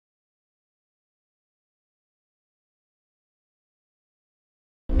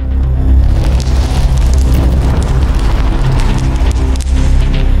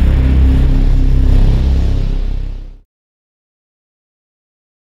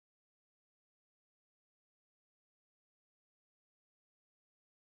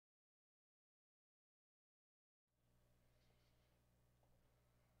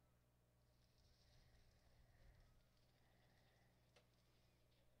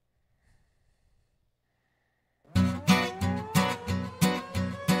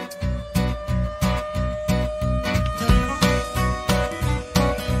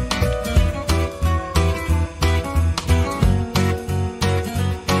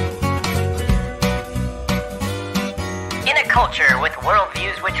culture with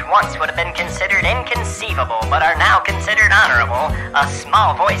worldviews which once would have been considered inconceivable but are now considered honorable, a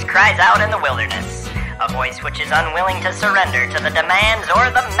small voice cries out in the wilderness. A voice which is unwilling to surrender to the demands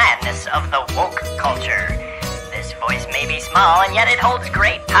or the madness of the woke culture. This voice may be small, and yet it holds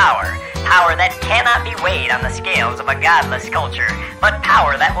great power. Power that cannot be weighed on the scales of a godless culture, but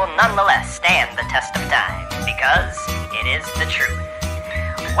power that will nonetheless stand the test of time, because it is the truth.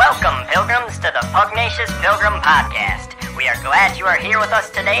 Welcome, pilgrims, to the Pugnacious Pilgrim Podcast. We are glad you are here with us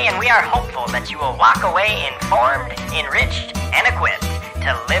today, and we are hopeful that you will walk away informed, enriched, and equipped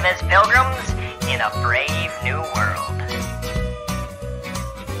to live as pilgrims in a brave new world.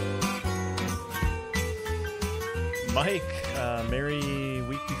 Mike, merry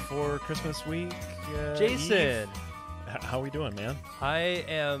week before Christmas week. Jason. How we doing, man? I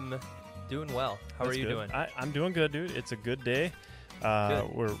am doing well. How That's are you good. doing? I'm doing good, dude. It's a good day.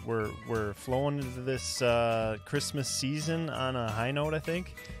 We're flowing into this Christmas season on a high note, I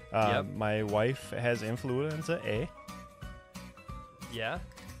think. Yep. My wife has influenza A, Yeah?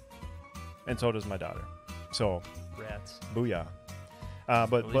 and so does my daughter. So, Rats. booyah.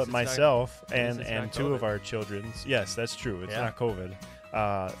 least But it's myself not- at least and it's not two of COVID. our children's, yes, that's true. It's Yeah. not COVID.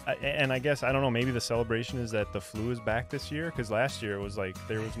 And I guess, I don't know, maybe the celebration is that the flu is back this year, because last year it was like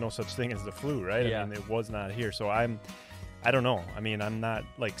there was no such thing as the flu, right? Yeah. I mean, it was not here. So I don't know. I mean, I'm not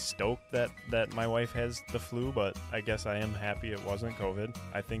like stoked that my wife has the flu, but I guess I am happy it wasn't COVID.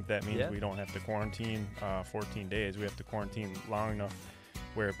 I think that means Yeah. we don't have to quarantine 14 days. We have to quarantine long enough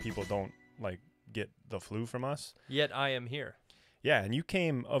where people don't like get the flu from us. Yet I am here. Yeah, and you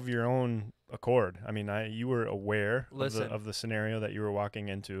came of your own accord. I mean, you were aware Listen. of the scenario that you were walking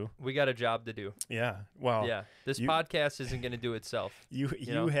into. We got a job to do. Yeah. Well, Yeah. This you- podcast isn't going to do itself. you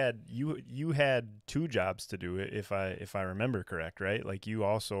know? had two jobs to do, if I remember correct, right? Like you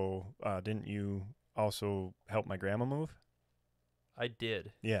also didn't you also help my grandma move? I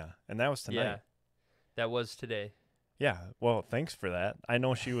did. Yeah, and that was tonight. Yeah. That was today. Yeah. Well, thanks for that. I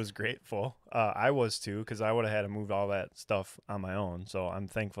know she was grateful. I was too, because I would have had to move all that stuff on my own. So I'm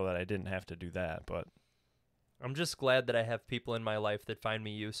thankful that I didn't have to do that. But I'm just glad that I have people in my life that find me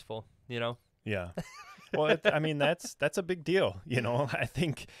useful, you know? yeah. Well, I mean, that's a big deal. You know, I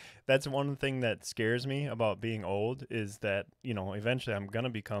think that's one thing that scares me about being old is that, you know, eventually I'm going to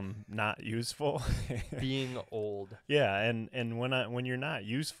become not useful. Being old. Yeah. And when you're not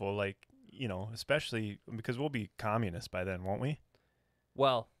useful, like, you know, especially because we'll be communists by then, won't we?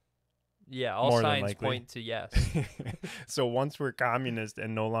 Well, yeah, all More than signs likely. point to yes. So once we're communist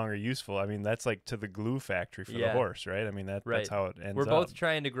and no longer useful, I mean, that's like to the glue factory for the Yeah. horse, right? I mean, Right. that's how it ends We're up. both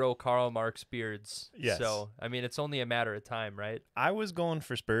trying to grow Karl Marx beards. Yes. So, I mean, it's only a matter of time, right? I was going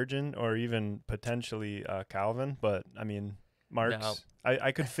for Spurgeon or even potentially Calvin, but I mean, Marx, No.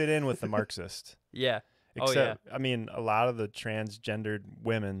 I could fit in with the Marxist. Yeah. Except, Oh, yeah. I mean, a lot of the transgendered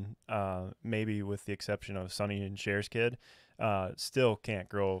women, maybe with the exception of Sonny and Cher's kid, still can't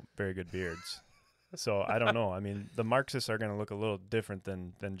grow very good beards. So I don't know. I mean, the Marxists are going to look a little different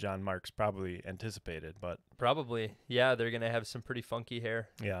than John Marx probably anticipated, but Probably. Yeah, they're going to have some pretty funky hair.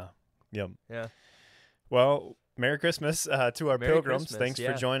 yeah. Yep. Yeah. Well, Merry Christmas to our Merry pilgrims. Christmas, Thanks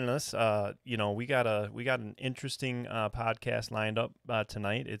yeah. for joining us. You know, we got an interesting podcast lined up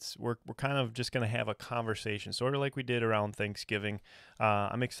tonight. We're kind of just going to have a conversation, sort of like we did around Thanksgiving.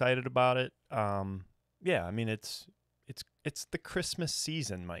 I'm excited about it. Yeah, I mean it's the Christmas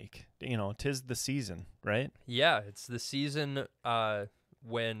season, Mike. You know, 'tis the season, right? Yeah, it's the season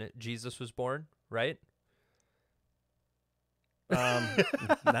when Jesus was born, right?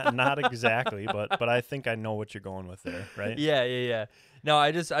 Not exactly, but I think I know what you're going with there, right? Yeah. No,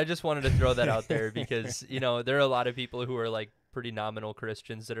 I just wanted to throw that out there because, you know, there are a lot of people who are like pretty nominal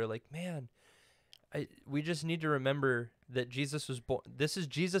Christians that are like, man, we just need to remember that Jesus was born. This is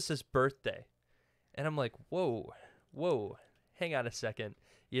Jesus's birthday. And I'm like, whoa, hang on a second.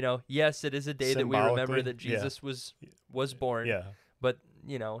 You know, yes, it is a day that we remember Symbolically, that yeah. Jesus was born. Yeah. But,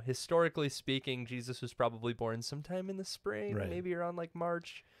 you know, historically speaking, Jesus was probably born sometime in the spring, Right. maybe around like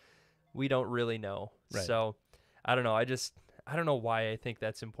March. We don't really know. Right. So, I don't know. I don't know why I think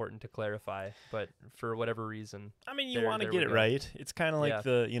that's important to clarify, but for whatever reason. I mean, you There- want to there get we it go. right. It's kind of like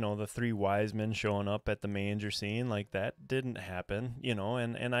Yeah. the three wise men showing up at the manger scene. Like that didn't happen, you know.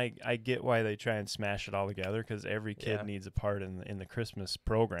 And I get why they try and smash it all together because every kid Yeah. needs a part in the Christmas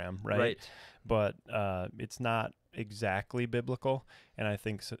program, right? Right. But it's not exactly biblical. And I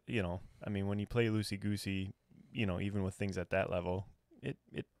think you know, I mean, when you play loosey goosey, you know, even with things at that level,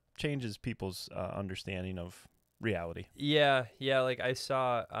 it changes people's understanding of reality. Yeah. Like I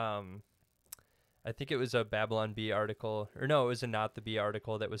saw, I think it was a Babylon Bee article, or no, it was a Not the Bee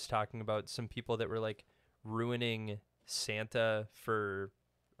article that was talking about some people that were like ruining Santa for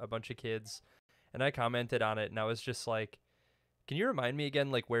a bunch of kids, and I commented on it, and I was just like, can you remind me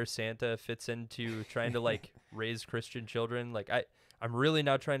again, like, where Santa fits into trying to like raise Christian children? Like, I'm really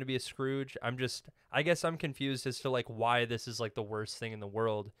not trying to be a Scrooge. I guess I'm confused as to like why this is like the worst thing in the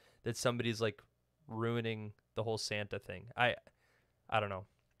world, that somebody's like ruining the whole Santa thing. I don't know.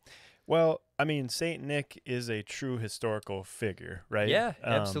 Well, I mean, Saint Nick is a true historical figure, right? Yeah,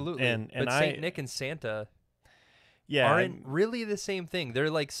 absolutely. And but Saint Nick and Santa yeah, aren't really the same thing. They're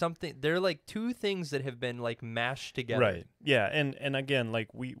like something. They're like two things that have been like mashed together. right. Yeah, and again, like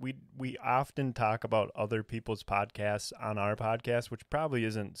we often talk about other people's podcasts on our podcast, which probably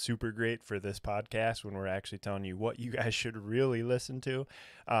isn't super great for this podcast when we're actually telling you what you guys should really listen to.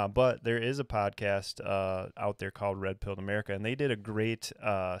 But there is a podcast out there called Red Pilled America, and they did a great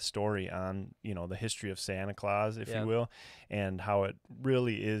story on, you know, the history of Santa Claus, if you will, and how it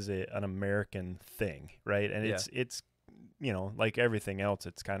really is an American thing, right? And it's you know, like everything else,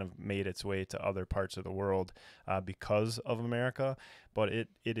 it's kind of made its way to other parts of the world because of America, but it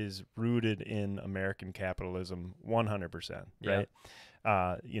is rooted in American capitalism 100%, right?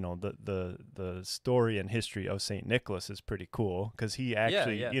 You know, the story and history of St. Nicholas is pretty cool because he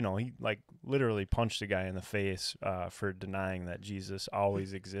actually, you know, he like literally punched a guy in the face for denying that Jesus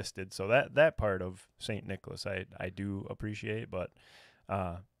always existed. So that part of St. Nicholas I do appreciate, but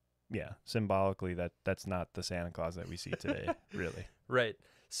yeah, symbolically that's not the Santa Claus that we see today, really. Right.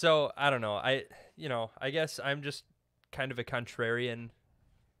 So I don't know. I guess I'm just kind of a contrarian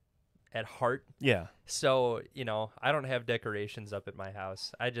at heart. Yeah. So, you know, I don't have decorations up at my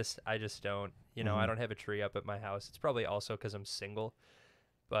house. I just don't, you know, I don't have a tree up at my house. It's probably also because I'm single.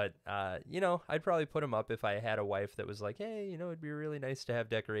 But, you know, I'd probably put them up if I had a wife that was like, hey, you know, it'd be really nice to have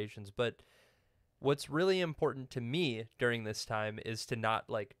decorations. But what's really important to me during this time is to not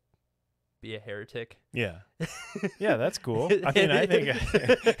like be a heretic. Yeah. Yeah, that's cool. I mean, I think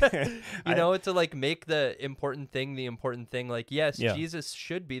you know, to like make the important thing the important thing. Like, yes, Jesus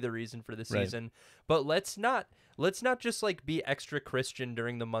should be the reason for the season, but let's not just like be extra Christian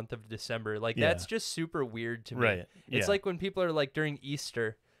during the month of December. Like that's just super weird to me. Right. It's like when people are like during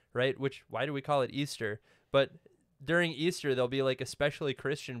Easter, right? Which, why do we call it Easter? But during Easter, they'll be like especially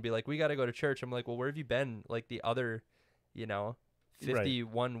Christian, be like, we got to go to church. I'm like, well, where have you been? Like the other, you know,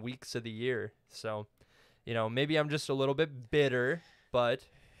 51 weeks of the year. So, you know, maybe I'm just a little bit bitter, but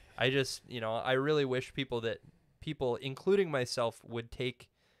I just, you know, I really wish people, including myself, would take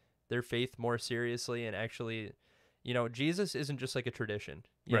their faith more seriously and actually, you know, Jesus isn't just like a tradition,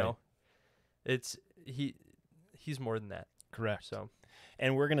 you know, it's, he's more than that. Correct. So,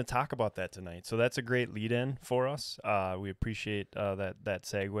 and we're going to talk about that tonight. So that's a great lead-in for us. We appreciate that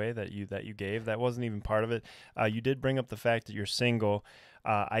segue that you gave. That wasn't even part of it. You did bring up the fact that you're single.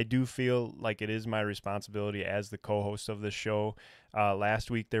 I do feel like it is my responsibility as the co-host of this show.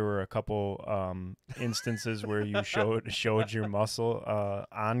 Last week there were a couple instances where you showed your muscle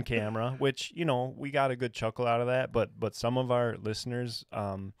on camera, which, you know, we got a good chuckle out of that. But some of our listeners,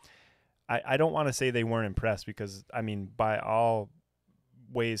 I don't want to say they weren't impressed, because I mean, by all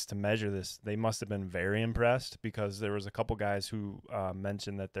ways to measure this, they must have been very impressed, because there was a couple guys who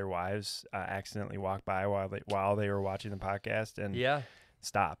mentioned that their wives accidentally walked by while they were watching the podcast and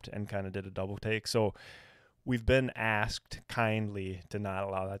stopped and kind of did a double take. So we've been asked kindly to not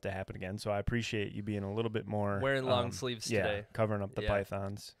allow that to happen again. So I appreciate you being a little bit more wearing long sleeves today, covering up the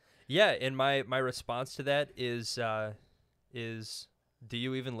pythons. Yeah, and my response to that is do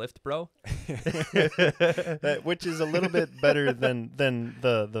you even lift, bro? Which is a little bit better than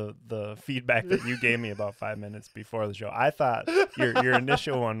the feedback that you gave me about 5 minutes before the show. I thought your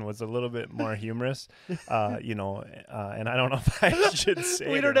initial one was a little bit more humorous, you know, and I don't know if I should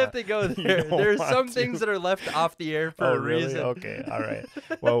say we don't have to go there. There's some things that are left off the air for a reason. Okay, all right.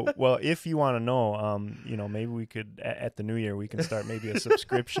 Well, if you want to know, you know, maybe we could at the new year we can start maybe a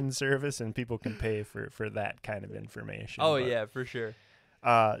subscription service, and people can pay for that kind of information. Oh, yeah, for sure.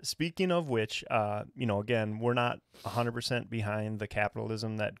 Speaking of which, you know, again, we're not 100% behind the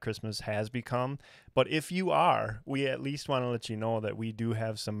capitalism that Christmas has become, but if you are, we at least want to let you know that we do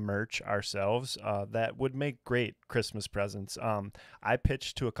have some merch ourselves that would make great Christmas presents. I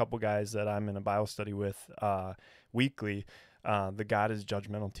pitched to a couple guys that I'm in a Bible study with weekly, the God is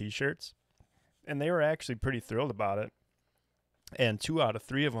Judgmental t-shirts, and they were actually pretty thrilled about it. And 2 out of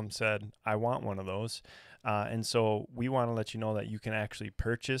 3 of them said, I want one of those. And so we want to let you know that you can actually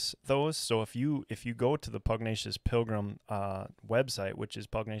purchase those. So if you go to the Pugnacious Pilgrim website, which is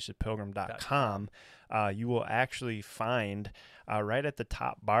pugnaciousPilgrim.com, you will actually find right at the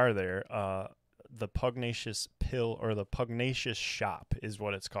top bar there the Pugnacious Pill, or the Pugnacious Shop is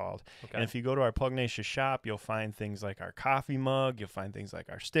what it's called. Okay. And if you go to our Pugnacious Shop, you'll find things like our coffee mug. You'll find things like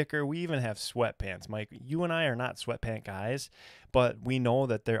our sticker. We even have sweatpants. Mike, you and I are not sweatpant guys, but we know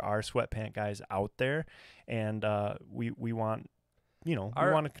that there are sweatpant guys out there, and we want, we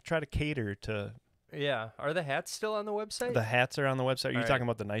want to try to cater to. Yeah. Are the hats still on the website? The hats are on the website. Are you All right. talking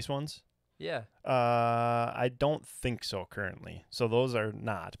about the nice ones? Yeah. I don't think so currently. So those are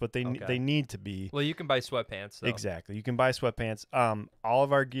not, but they Okay. they need to be. Well, you can buy sweatpants, though. Exactly. You can buy sweatpants. All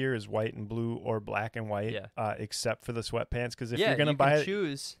of our gear is white and blue or black and white, Yeah. except for the sweatpants. Because if yeah, you're gonna you buy can it,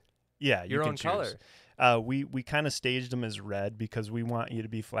 choose yeah, you your can own choose. color. We kind of staged them as red because we want you to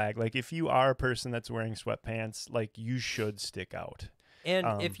be flagged. Like if you are a person that's wearing sweatpants, like you should stick out.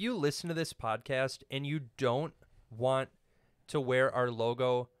 And if you listen to this podcast and you don't want to wear our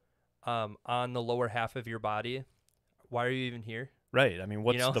logo on the lower half of your body, why are you even here? Right. I mean,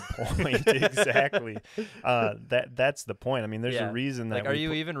 what's know? the point? Exactly. That's the point. I mean, there's Yeah. a reason that Like, are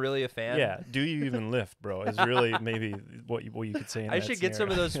you even really a fan? Yeah. Do you even lift, bro? Is really maybe what you could say. In I that should get some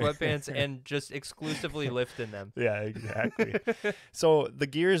of scenario. those sweatpants and just exclusively lift in them. Yeah, exactly. So the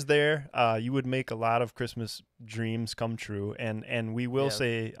gear's there. You would make a lot of Christmas dreams come true, and we will Yeah.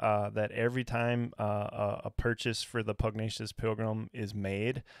 say that every time a purchase for the Pugnacious Pilgrim is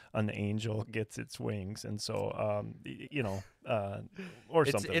made, an angel gets its wings, and so or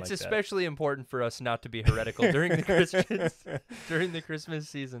It's something like that. especially important for us not to be heretical during the Christmas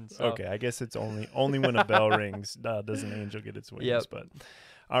season. So. Okay, I guess it's only when a bell rings does an angel get its wings. Yep. But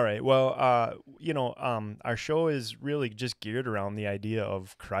all right, well, our show is really just geared around the idea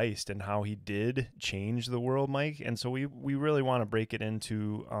of Christ and how he did change the world, Mike. And so we really want to break it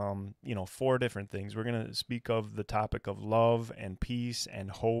into 4 different things. We're going to speak of the topic of love and peace and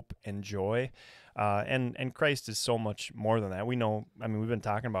hope and joy. And Christ is so much more than that. We know, I mean, we've been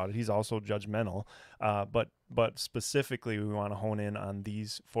talking about it. He's also judgmental, but specifically we want to hone in on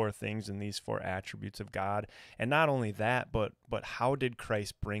these 4 things and these 4 attributes of God. And not only that, but how did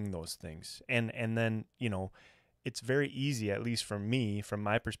Christ bring those things? And then, it's very easy, at least for me, from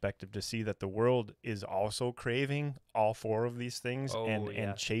my perspective, to see that the world is also craving all 4 of these things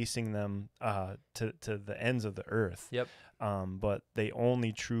and chasing them to the ends of the earth. Yep. But they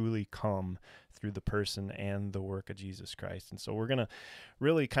only truly come through the person and the work of Jesus Christ. And so we're going to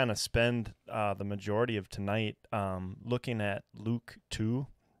really kind of spend the majority of tonight looking at Luke 2.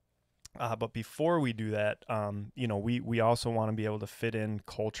 But before we do that, we also want to be able to fit in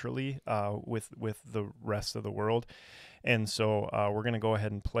culturally with the rest of the world. And so we're going to go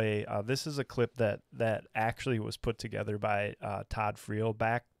ahead and play. This is a clip that actually was put together by Todd Friel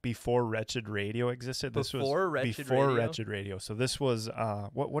back before Wretched Radio existed. Before Wretched Radio? Radio. So this was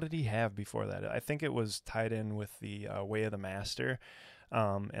what did he have before that? I think it was tied in with the Way of the Master.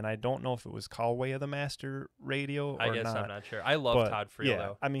 And I don't know if it was called Way of the Master Radio or I guess not. I'm not sure. I love Todd Friel,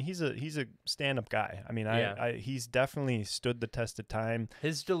 though. I mean, he's a stand-up guy. I mean, Yeah. he's definitely stood the test of time.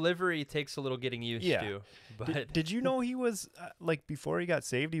 His delivery takes a little getting used to. But Did you know he was before he got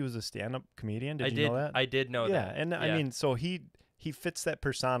saved, he was a stand-up comedian? Did you know that? I did know that. Yeah, and I mean, so he fits that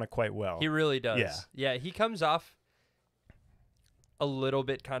persona quite well. He really does. Yeah. Yeah, he comes off a little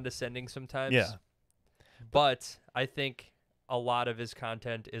bit condescending sometimes. Yeah. But I think a lot of his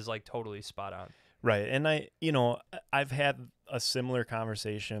content is like totally spot on. Right. And I've had a similar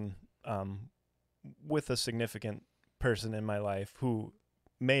conversation with a significant person in my life who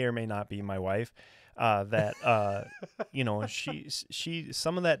may or may not be my wife. She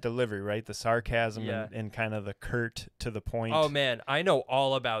some of that delivery, right? The sarcasm and kind of the curt to the point. Oh man, I know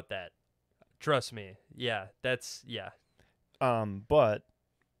all about that. Trust me. Yeah, But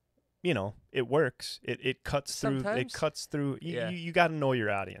it works. It cuts through. It Sometimes. cuts through. Yeah. You got to know your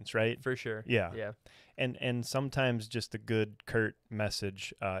audience, right? for sure. Yeah. Yeah. And sometimes just a good curt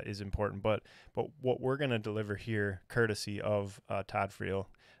message is important. But what we're gonna deliver here, courtesy of Todd Friel,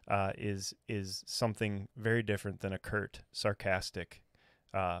 is something very different than a curt, sarcastic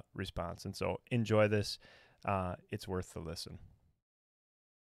response. And so enjoy this. It's worth the listen.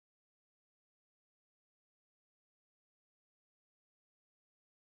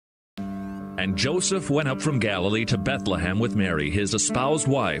 And Joseph went up from Galilee to Bethlehem with Mary, his espoused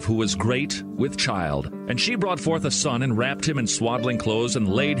wife, who was great with child. And she brought forth a son, and wrapped him in swaddling clothes, and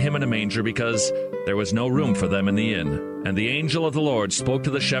laid him in a manger, because there was no room for them in the inn. And the angel of the Lord spoke to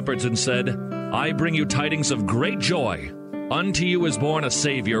the shepherds, and said, I bring you tidings of great joy. Unto you is born a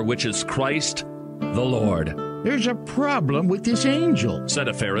Savior, which is Christ the Lord. There's a problem with this angel, said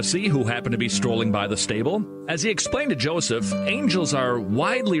a Pharisee who happened to be strolling by the stable. As he explained to Joseph, angels are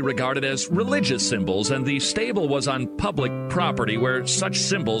widely regarded as religious symbols, and the stable was on public property where such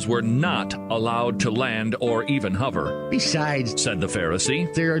symbols were not allowed to land or even hover. Besides, said the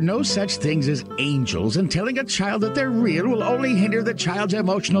Pharisee, there are no such things as angels, and telling a child that they're real will only hinder the child's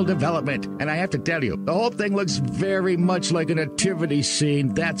emotional development. And I have to tell you, the whole thing looks very much like a nativity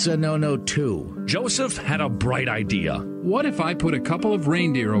scene. That's a no-no, too. Joseph had a bright idea. What if I put a couple of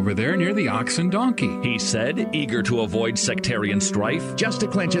reindeer over there near the ox and donkey? He said, eager to avoid sectarian strife. Just to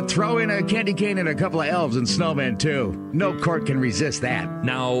clinch it, throw in a candy cane and a couple of elves and snowmen, too. No court can resist that.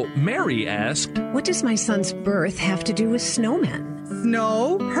 Now, Mary asked, What does my son's birth have to do with snowmen?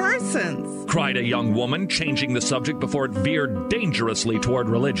 Snow persons, cried a young woman, changing the subject before it veered dangerously toward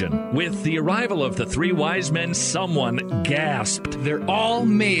religion. With the arrival of the three wise men, someone gasped. They're all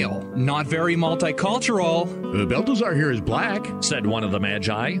male, not very multicultural. Balthazar here is black, said one of the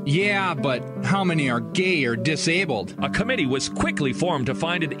magi. Yeah, but how many are gay or disabled? A committee was quickly formed to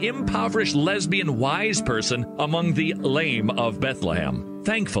find an impoverished lesbian wise person among the lame of Bethlehem.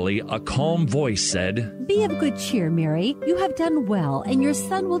 Thankfully, a calm voice said, Be of good cheer, Mary. You have done well, and your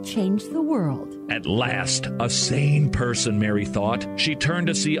son will change the world. At last, a sane person, Mary thought. She turned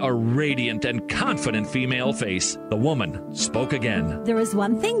to see a radiant and confident female face. The woman spoke again. There is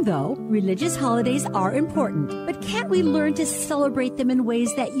one thing, though. Religious holidays are important, but can't we learn to celebrate them in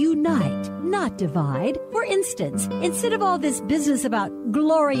ways that unite, not divide? For instance, instead of all this business about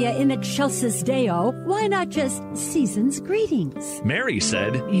Gloria in excelsis Deo, why not just season's greetings? Mary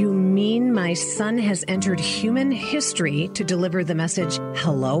said, You mean my son has entered human history to deliver the message,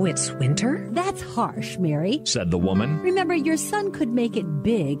 hello, it's winter? That's harsh, Mary, said the woman. Remember, your son could make it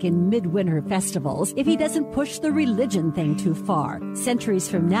big in midwinter festivals if he doesn't push the religion thing too far. Centuries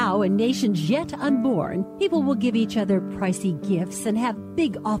from now, in nations yet unborn, people will give each other pricey gifts and have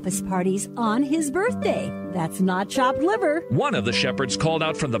big office parties on his birthday. That's not chopped liver. One of the shepherds called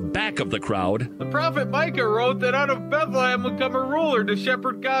out from the back of the crowd, The prophet Micah wrote that out of Bethlehem would come a ruler to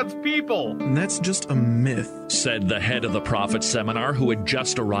shepherd God's people. And that's just a myth, said the head of the prophet seminar who had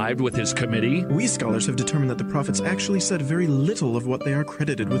just arrived with his committee. We scholars have determined that the prophets actually said very little of what they are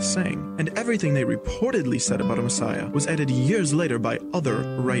credited with saying, and everything they reportedly said about a Messiah was added years later by other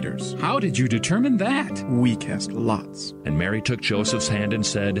writers. How did you determine that? We cast lots. And Mary took Joseph's hand and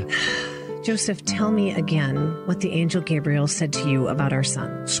said, Joseph, tell me again what the angel Gabriel said to you about our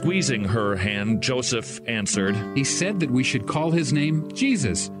son. Squeezing her hand, Joseph answered, He said that we should call his name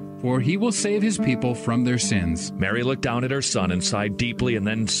Jesus, for he will save his people from their sins. Mary looked down at her son and sighed deeply and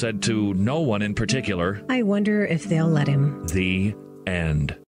then said to no one in particular, I wonder if they'll let him. The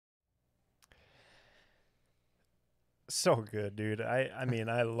end. So good, dude. I mean,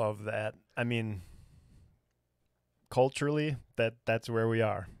 I love that. I mean, culturally, that's where we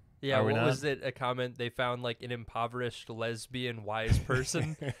are. Yeah, what was it? A comment they found like an impoverished lesbian wise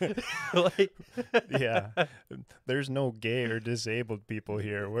person. Like, yeah, there's no gay or disabled people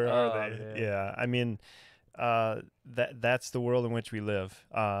here. Where are they? Man. Yeah, I mean, that's the world in which we live.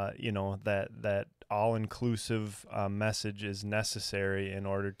 You know, that all-inclusive message is necessary in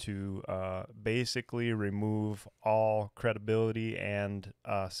order to basically remove all credibility and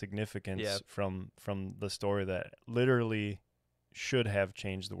significance from the story that literally should have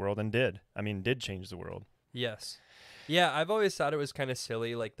changed the world and did. I mean, did change the world. Yes. Yeah, I've always thought it was kind of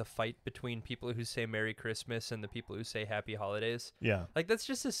silly, like the fight between people who say Merry Christmas and the people who say Happy Holidays. Yeah. Like, that's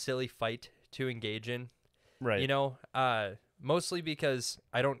just a silly fight to engage in. Right. You know, mostly because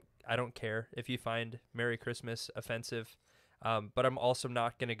I don't care if you find Merry Christmas offensive, but I'm also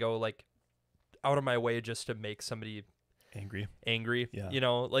not going to go, like, out of my way just to make somebody angry. Yeah. You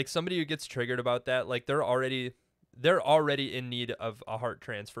know, like somebody who gets triggered about that, like they're already in need of a heart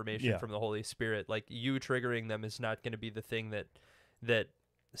transformation from the Holy Spirit. Like, you triggering them is not going to be the thing that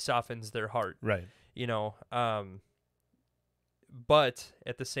softens their heart. Right. You know, but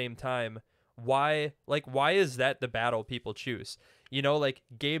at the same time, why is that the battle people choose? You know, like,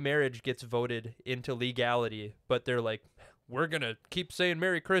 gay marriage gets voted into legality, but they're like, we're going to keep saying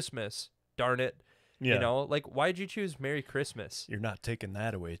Merry Christmas. Darn it. Yeah. You know, like, why'd you choose Merry Christmas? You're not taking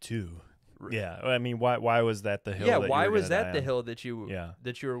that away too. Yeah, I mean, why was that the hill? Yeah, that why you were was gonna that die the on? hill that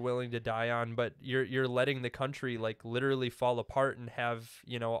you were willing to die on? But you're letting the country like literally fall apart and have,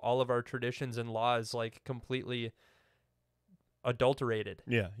 you know, all of our traditions and laws like completely adulterated.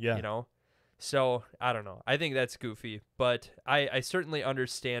 Yeah. You know, so I don't know. I think that's goofy, but I certainly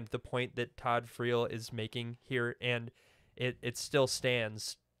understand the point that Todd Friel is making here, and it still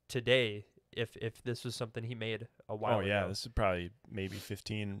stands today. If this was something he made a while ago. Yeah, this is probably maybe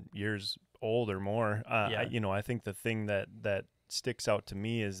 15 years old or more. Yeah. I think the thing that sticks out to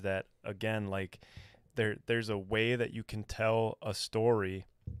me is that, again, like there's a way that you can tell a story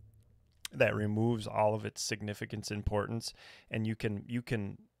that removes all of its significance, importance, and you can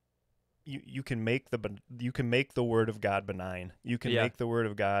make the word of God benign. You can make the word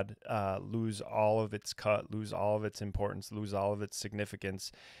of God lose all of its cut, lose all of its importance, lose all of its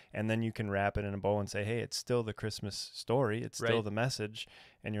significance, and then you can wrap it in a bow and say, hey, it's still the Christmas story. It's still the message.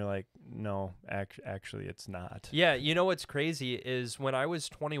 And you're like, no, actually it's not. Yeah, you know what's crazy is when I was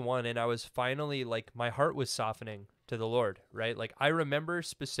 21 and I was finally, like, my heart was softening to the Lord, right? Like, I remember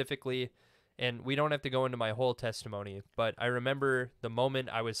specifically, and we don't have to go into my whole testimony, but I remember the moment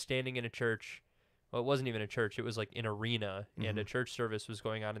I was standing in a church. Well, it wasn't even a church. It was like an arena, and a church service was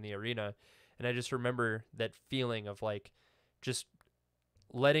going on in the arena. And I just remember that feeling of, like, just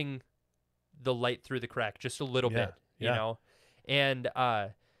letting the light through the crack just a little bit, you know? And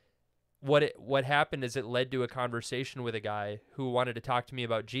what happened is it led to a conversation with a guy who wanted to talk to me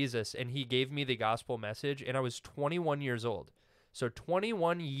about Jesus, and he gave me the gospel message, and I was 21 years old. So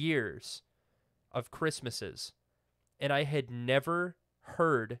 21 years of Christmases, and I had never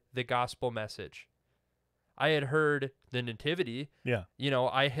heard the gospel message. I had heard the nativity. Yeah.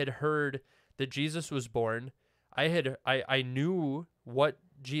 I had heard that Jesus was born. I knew what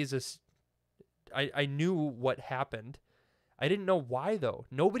Jesus, I knew what happened. I didn't know why, though.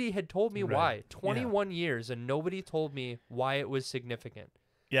 Nobody had told me why. 21 years, and nobody told me why it was significant.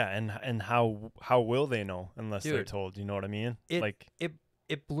 Yeah, and how will they know unless they're told? You know what I mean?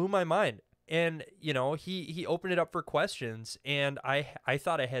 It blew my mind. And, he opened it up for questions, and I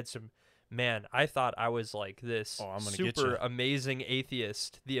thought I had some, I thought I was like this super amazing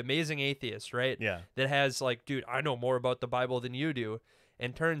atheist, the amazing atheist, right? Yeah. That has, like, dude, I know more about the Bible than you do.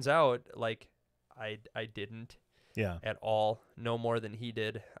 And turns out, like, I didn't at all know more than he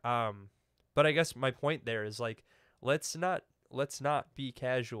did. But I guess my point there is, like, let's not be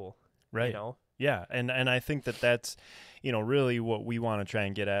casual, right? Yeah, and I think that's, really what we want to try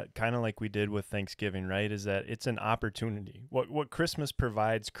and get at, kind of like we did with Thanksgiving, right? Is that it's an opportunity. What Christmas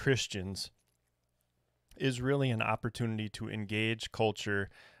provides Christians is really an opportunity to engage culture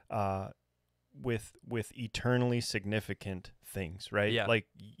with eternally significant things, right? Yeah. Like,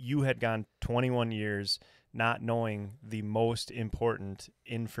 you had gone 21 years not knowing the most important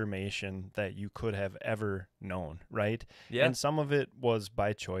information that you could have ever known, right? Yeah. And some of it was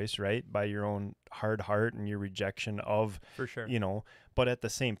by choice, right? By your own hard heart and your rejection of, for sure, but at the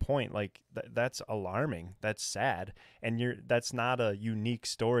same point, like, that's alarming. That's sad. And that's not a unique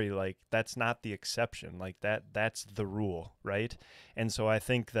story. Like, that's not the exception. Like, that's the rule, right? And so I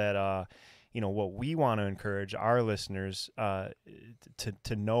think that, what we want to encourage our listeners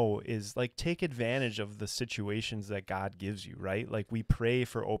to know is, like, take advantage of the situations that God gives you, right? Like, we pray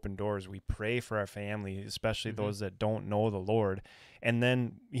for open doors. We pray for our family, especially those that don't know the Lord. And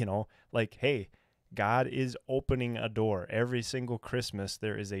then, like, hey, God is opening a door. Every single Christmas,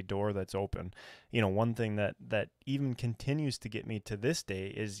 there is a door that's open. One thing that even continues to get me to this day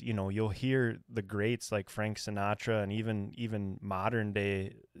is, you'll hear the greats like Frank Sinatra and even modern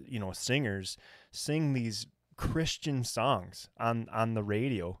day, singers sing these Christian songs on the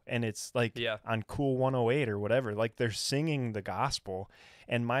radio. And it's like on Cool 108 or whatever, like, they're singing the gospel.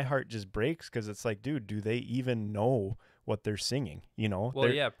 And my heart just breaks because it's like, dude, do they even know what they're singing?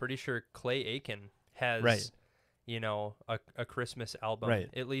 Well, pretty sure Clay Aiken has, a Christmas album. Right.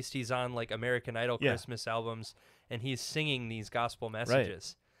 At least he's on, like, American Idol Christmas albums, and he's singing these gospel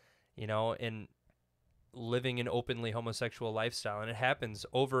messages, and living an openly homosexual lifestyle. And it happens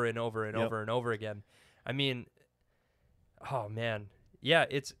over and over and over and over again. I mean, oh man. Yeah,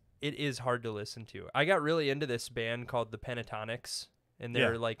 it is hard to listen to. I got really into this band called the Pentatonics, and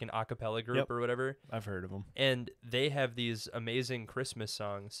they're like an a cappella group or whatever. I've heard of them. And they have these amazing Christmas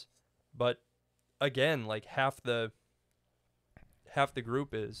songs, but again, like, half the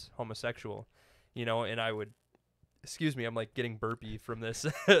group is homosexual, and I would, excuse me, I'm like getting burpy from this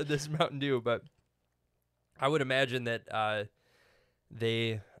this Mountain Dew, but I would imagine that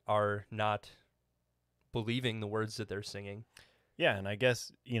they are not believing the words that they're singing. Yeah, and I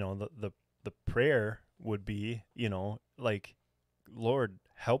guess, the prayer would be, like, Lord,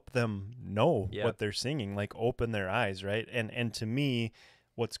 help them know what they're singing, like, open their eyes, right? And to me,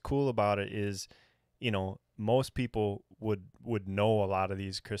 what's cool about it is, most people would know a lot of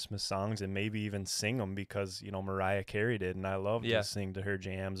these Christmas songs and maybe even sing them because, Mariah Carey did, and I love to sing to her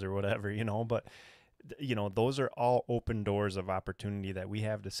jams or whatever, but, those are all open doors of opportunity that we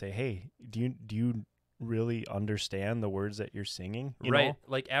have to say, hey, do you really understand the words that you're singing? You know?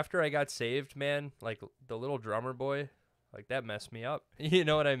 Like, after I got saved, man, like, the little drummer boy, like, that messed me up. You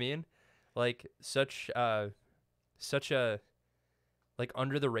know what I mean? Like such a like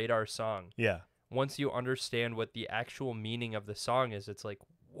under the radar song. Yeah. Once you understand what the actual meaning of the song is, it's like,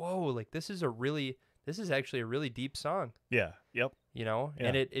 whoa, like this is actually a really deep song. Yeah. Yep. You know, Yeah.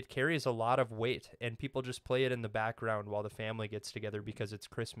 and it carries a lot of weight, and people just play it in the background while the family gets together because it's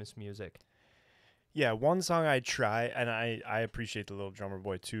Christmas music. Yeah, one song I try, and I appreciate the Little Drummer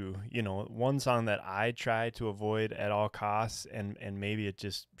Boy too. You know, one song that I try to avoid at all costs, and maybe it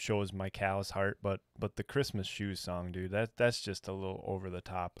just shows my callous heart, but the Christmas Shoes song, dude, that's just a little over the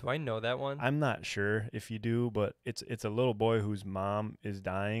top. Do I know that one? I'm not sure if you do, but it's a little boy whose mom is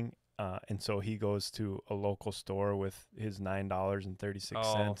dying, and so he goes to a local store with his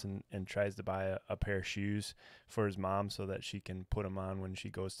 $9.36 and tries to buy a pair of shoes for his mom so that she can put them on when she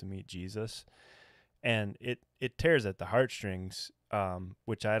goes to meet Jesus. And it tears at the heartstrings,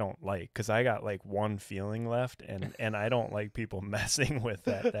 which I don't like, because I got like one feeling left, and I don't like people messing with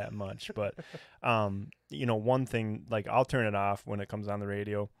that much. But, you know, one thing, like I'll turn it off when it comes on the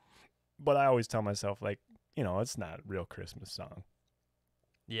radio, but I always tell myself, like, you know, it's not a real Christmas song.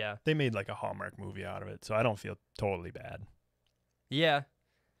 Yeah. They made like a Hallmark movie out of it, so I don't feel totally bad. Yeah.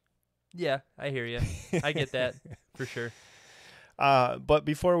 Yeah, I hear you. I get that for sure. But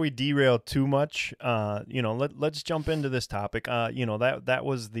before we derail too much, you know, let's jump into this topic. You know, that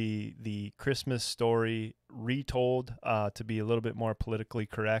was the Christmas story retold, to be a little bit more politically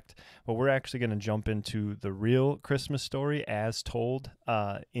correct. But we're actually going to jump into the real Christmas story as told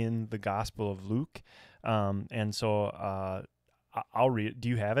in the Gospel of Luke. And so I'll read. Do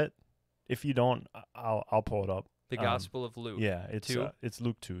you have it? If you don't, I'll pull it up. The Gospel of Luke. Yeah, it's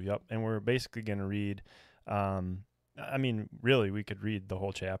Luke 2. Yep, and we're basically going to read. I mean, really, we could read the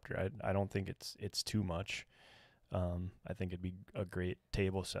whole chapter. I don't think it's too much. I think it'd be a great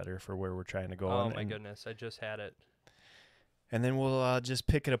table setter for where we're trying to go. Oh, my goodness. I just had it. And then we'll just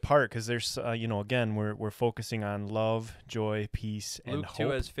pick it apart because there's, you know, again, we're focusing on love, joy, peace, and Luke hope. 2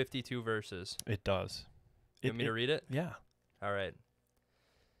 has 52 verses. It does. You want me to read it? Yeah. All right.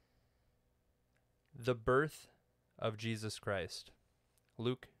 The birth of Jesus Christ.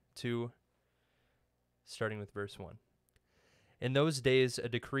 Luke 2, starting with verse 1. In those days a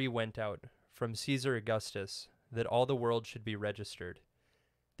decree went out from Caesar Augustus that all the world should be registered.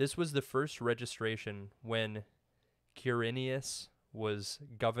 This was the first registration when Quirinius was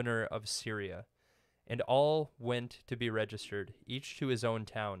governor of Syria, and all went to be registered, each to his own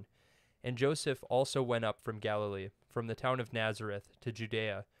town. And Joseph also went up from Galilee, from the town of Nazareth to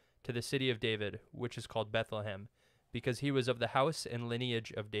Judea, to the city of David, which is called Bethlehem, because he was of the house and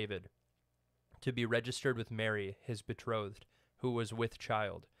lineage of David, to be registered with Mary, his betrothed, who was with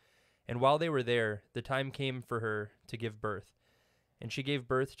child. And while they were there, the time came for her to give birth. And she gave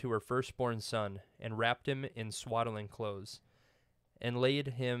birth to her firstborn son, and wrapped him in swaddling clothes, and laid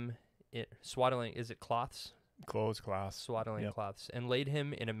him in swaddling, is it cloths? Cloths. Swaddling cloths, and laid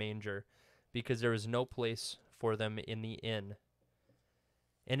him in a manger, because there was no place for them in the inn.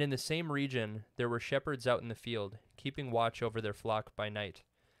 And in the same region there were shepherds out in the field, keeping watch over their flock by night.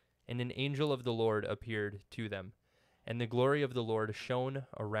 And an angel of the Lord appeared to them, and the glory of the Lord shone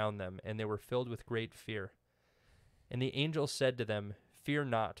around them, and they were filled with great fear. And the angel said to them, Fear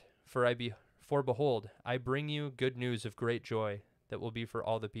not, for behold, I bring you good news of great joy that will be for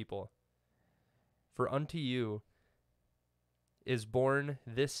all the people. For unto you is born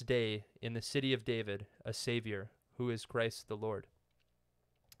this day in the city of David a Savior, who is Christ the Lord.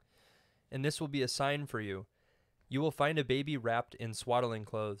 And this will be a sign for you. You will find a baby wrapped in swaddling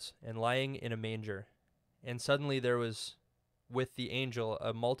clothes and lying in a manger. And suddenly there was with the angel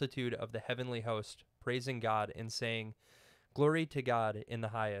a multitude of the heavenly host, praising God and saying, Glory to God in the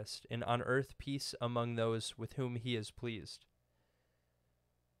highest, and on earth peace among those with whom he is pleased.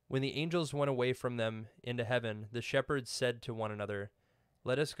 When the angels went away from them into heaven, the shepherds said to one another,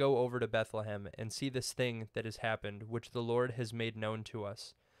 Let us go over to Bethlehem and see this thing that has happened, which the Lord has made known to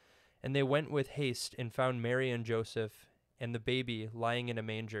us. And they went with haste and found Mary and Joseph and the baby lying in a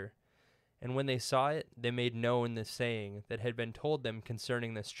manger. And when they saw it, they made known the saying that had been told them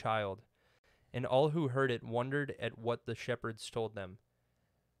concerning this child. And all who heard it wondered at what the shepherds told them.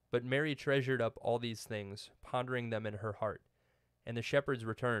 But Mary treasured up all these things, pondering them in her heart. And the shepherds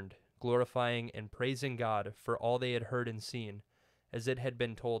returned, glorifying and praising God for all they had heard and seen, as it had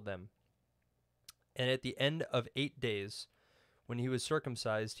been told them. And at the end of 8 days, when he was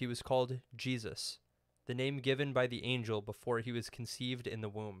circumcised, he was called Jesus, the name given by the angel before he was conceived in the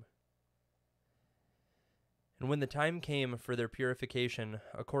womb. And when the time came for their purification,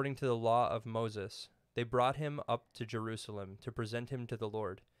 according to the law of Moses, they brought him up to Jerusalem to present him to the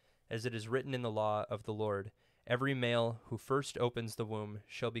Lord, as it is written in the law of the Lord, Every male who first opens the womb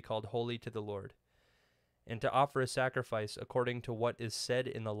shall be called holy to the Lord. And to offer a sacrifice according to what is said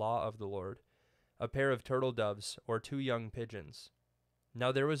in the law of the Lord, a pair of turtle doves or 2 young pigeons.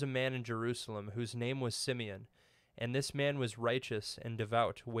 Now there was a man in Jerusalem whose name was Simeon, and this man was righteous and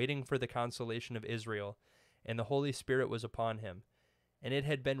devout, waiting for the consolation of Israel, and the Holy Spirit was upon him. And it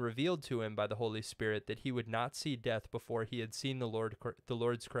had been revealed to him by the Holy Spirit that he would not see death before he had seen the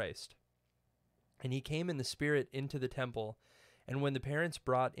Lord's Christ. And he came in the Spirit into the temple, and when the parents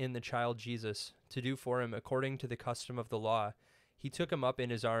brought in the child Jesus to do for him according to the custom of the law, he took him up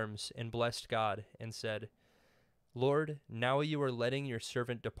in his arms and blessed God and said, Lord, now you are letting your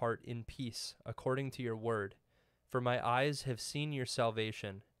servant depart in peace according to your word. For my eyes have seen your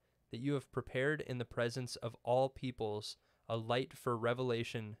salvation, that you have prepared in the presence of all peoples a light for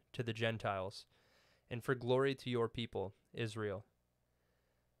revelation to the Gentiles, and for glory to your people, Israel.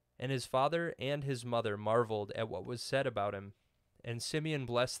 And his father and his mother marveled at what was said about him. And Simeon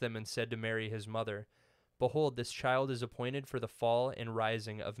blessed them and said to Mary his mother, Behold, this child is appointed for the fall and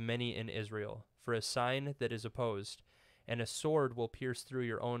rising of many in Israel, for a sign that is opposed, and a sword will pierce through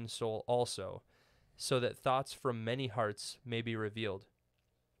your own soul also, so that thoughts from many hearts may be revealed.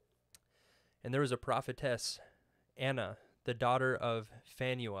 And there was a prophetess, Anna, the daughter of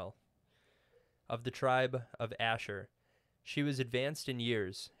Phanuel, of the tribe of Asher. She was advanced in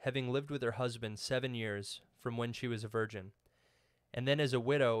years, having lived with her husband 7 years from when she was a virgin. And then as a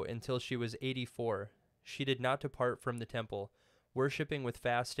widow until she was 84, she did not depart from the temple, worshipping with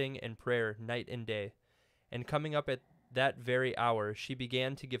fasting and prayer night and day. And coming up at that very hour, she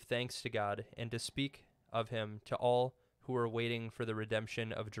began to give thanks to God and to speak of him to all who were waiting for the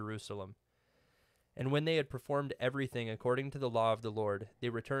redemption of Jerusalem. And when they had performed everything according to the law of the Lord, they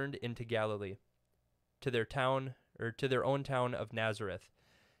returned into Galilee, to their own town of Nazareth.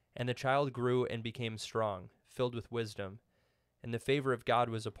 And the child grew and became strong, filled with wisdom, and the favor of God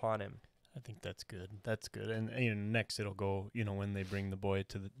was upon him. I think that's good. That's good. And next it'll go, when they bring the boy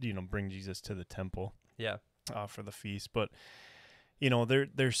to the, bring Jesus to the temple. Yeah. For the feast. But,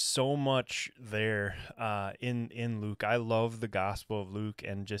 there's so much there in Luke. I love the Gospel of Luke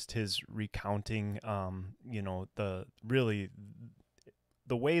and just his recounting, the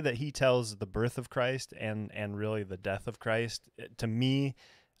way that he tells the birth of Christ and really the death of Christ. To me,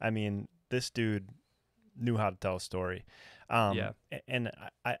 this dude knew how to tell a story. And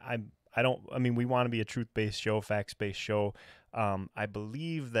we want to be a truth-based show, facts-based show. I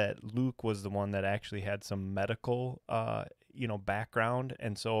believe that Luke was the one that actually had some medical, background.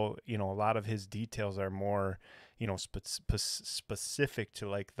 And so, a lot of his details are more, specific to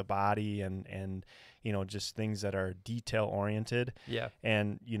like the body and just things that are detail oriented. Yeah.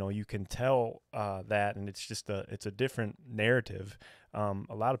 And, you can tell that, and it's just it's a different narrative.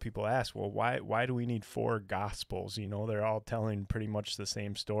 A lot of people ask, well, why do we need 4 gospels? They're all telling pretty much the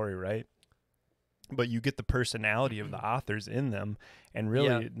same story, right? But you get the personality of the authors in them, and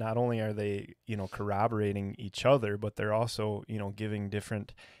really not only are they, corroborating each other, but they're also, giving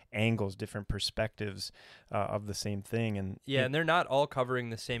different angles, different perspectives of the same thing. And and they're not all covering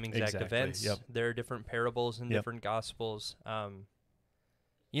the same exact events. Yep. There are different parables and different gospels.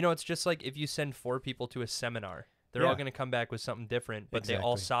 It's just like if you send 4 people to a seminar, they're all going to come back with something different, but they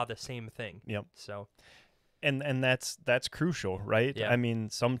all saw the same thing. Yep. So. And that's crucial, right? Yeah.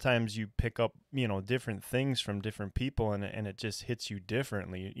 Sometimes you pick up, different things from different people and it just hits you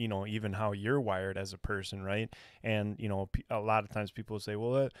differently, even how you're wired as a person, right? And, a lot of times people say,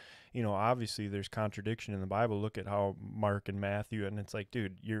 well, obviously there's contradiction in the Bible. Look at how Mark and Matthew, and it's like,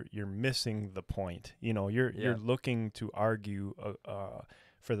 dude, you're missing the point. You're looking to argue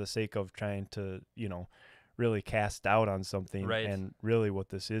for the sake of trying to, really cast doubt on something, right? And really what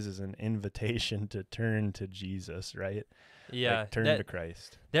this is an invitation to turn to Jesus, right? Yeah, turn to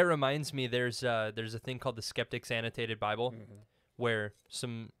Christ. That reminds me, there's a thing called the Skeptic's Annotated Bible, where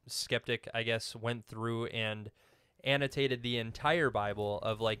some skeptic, I guess, went through and annotated the entire Bible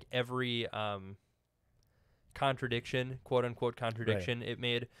of like every contradiction, quote unquote contradiction it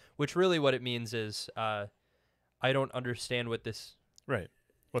made, which really what it means is I don't understand what this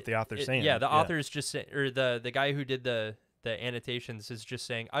what the author's saying. Yeah, the author is just or the guy who did the annotations is just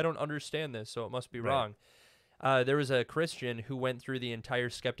saying, I don't understand this, so it must be wrong. There was a Christian who went through the entire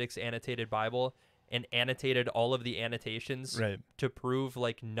Skeptic's Annotated Bible and annotated all of the annotations to prove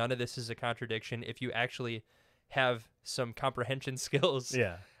like none of this is a contradiction if you actually have some comprehension skills.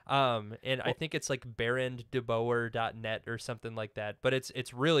 Yeah. And I think it's like barondeboer.net or something like that, but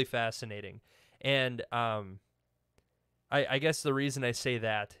it's really fascinating. And I guess the reason I say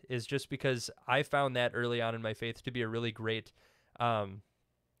that is just because I found that early on in my faith to be a really great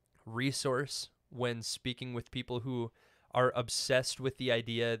resource when speaking with people who are obsessed with the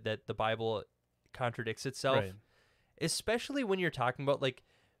idea that the Bible contradicts itself, Right. especially when you're talking about like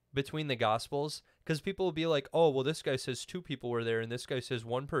between the Gospels, because people will be like, oh, well, this guy says 2 people were there and this guy says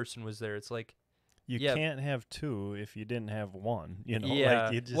 1 person was there. It's like, You yeah, can't have 2 if you didn't have 1, you know? yeah.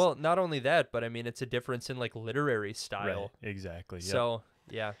 Like you just, Well, not only that, but I mean, it's a difference in like literary right, style. exactly. Yep. So,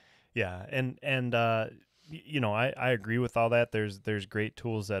 yeah. Yeah, and you know, I agree with all that. There's great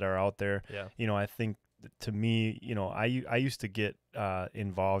tools that are out there. Yeah. You know, I think to me, you know, I used to get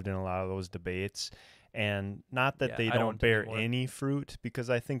involved in a lot of those debates, and not that Yeah, they I don't don't bear anymore. any fruit, because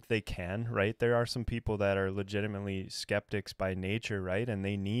I think they can, right? There are some people that are legitimately skeptics by nature, right? And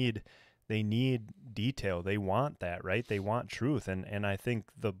they need detail. They want that, right? They want truth. And I think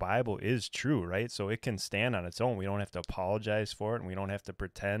the Bible is true, right? So it can stand on its own. We don't have to apologize for it, and we don't have to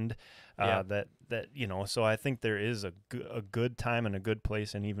pretend Yeah. that, you know, so I think there is a good time and a good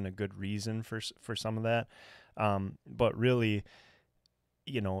place and even a good reason for some of that. But really,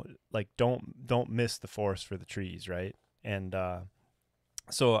 you know, like don't miss the forest for the trees, right? And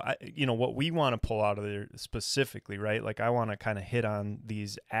so you know, what we want to pull out of there specifically, right? Like I want to kind of hit on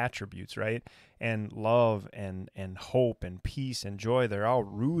these attributes, right? And love and hope and peace and joy, they're all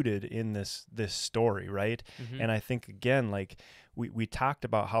rooted in this story, right? Mhm. And I think again, like we talked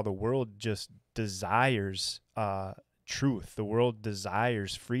about how the world just desires truth. The world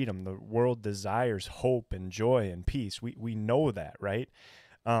desires freedom. The world desires hope and joy and peace. We know that, right?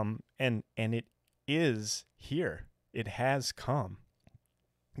 And it is here. It has come.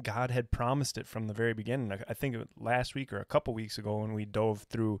 God had promised it from the very beginning. I think last week or a couple weeks ago when we dove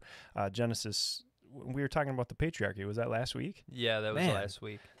through Genesis, we were talking about the patriarchy. Was that last week? Yeah, that was Man. last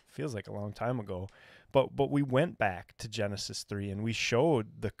week. Feels like a long time ago. But we went back to Genesis 3 and we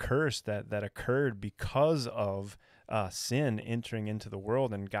showed the curse that occurred because of sin entering into the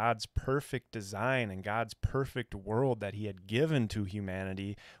world, and God's perfect design and God's perfect world that he had given to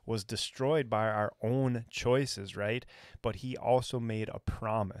humanity was destroyed by our own choices, right? But he also made a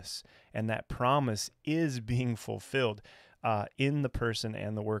promise, and that promise is being fulfilled in the person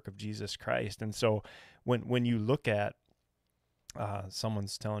and the work of Jesus Christ. And so when you look at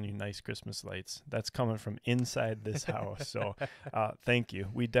someone's telling you nice Christmas lights, that's coming from inside this house. So thank you.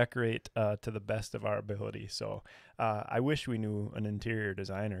 We decorate to the best of our ability. So I wish we knew an interior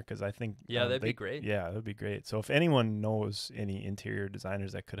designer, because I think that'd be great. Yeah, that would be great. So if anyone knows any interior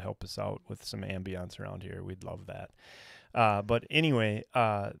designers that could help us out with some ambiance around here, we'd love that. But anyway,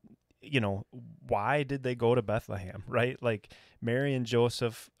 you know, why did they go to Bethlehem, right? Like Mary and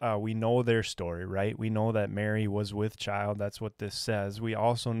Joseph, we know their story, right? We know that Mary was with child. That's what this says. We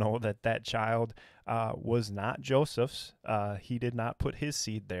also know that child was not Joseph's. He did not put his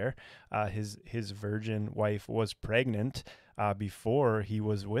seed there. His virgin wife was pregnant before he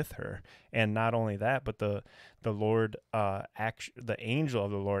was with her. And not only that, but the Lord, the angel of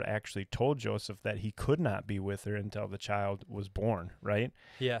the Lord actually told Joseph that he could not be with her until the child was born, right?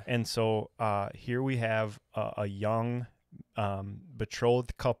 Yeah. And so here we have a young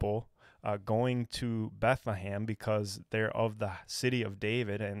betrothed couple going to Bethlehem because they're of the city of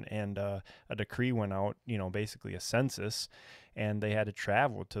David, and a decree went out, you know, basically a census, and they had to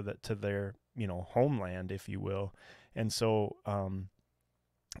travel to their, you know, homeland, if you will. And so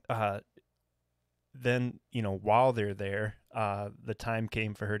then, you know, while they're there, the time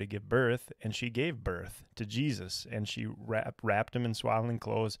came for her to give birth, and she gave birth to Jesus, and she wrapped him in swaddling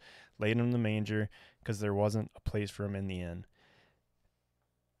clothes, laid him in the manger, because there wasn't a place for him in the inn.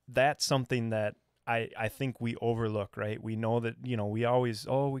 That's something that I think we overlook, right? We know that, you know, we always,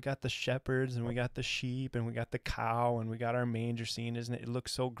 we got the shepherds and we got the sheep and we got the cow and we got our manger scene. Isn't it? It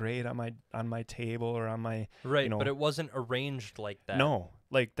looks so great on my table or on my, Right, you know, but it wasn't arranged like that. No,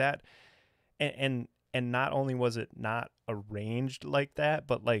 like that. And not only was it not arranged like that,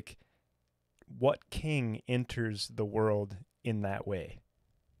 but like what king enters the world in that way?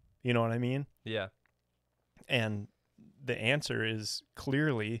 You know what I mean? Yeah. And the answer is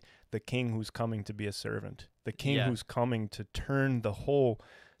clearly the king who's coming to be a servant, the king who's coming to turn the whole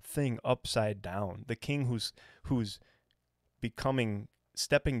thing upside down, the king who's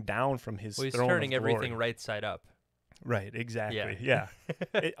stepping down from his Well, he's throne turning of glory. everything right side up. Right, exactly. Yeah.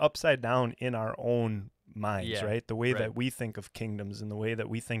 Upside down in our own minds, right? The way that we think of kingdoms and the way that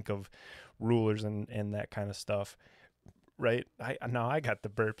we think of rulers and that kind of stuff. Right? Now I got the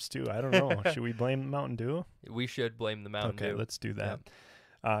burps too. I don't know. Should we blame the Mountain Dew? We should blame the Mountain Dew. Okay, let's do that.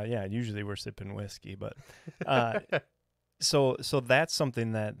 Yeah, usually we're sipping whiskey, but so that's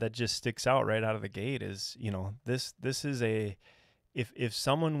something that just sticks out right out of the gate is, you know, this is if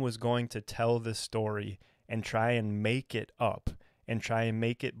someone was going to tell this story and try and make it up and try and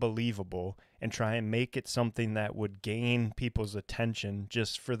make it believable and try and make it something that would gain people's attention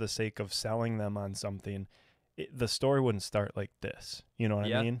just for the sake of selling them on something, the story wouldn't start like this. You know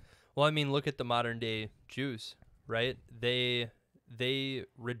what I mean? Well, I mean, look at the modern day Jews, right? They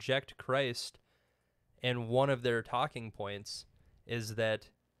reject Christ, and one of their talking points is that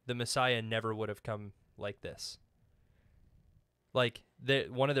the Messiah never would have come like this. Like,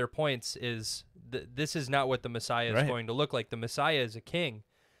 one of their points is this is not what the Messiah is going to look like. The Messiah is a king.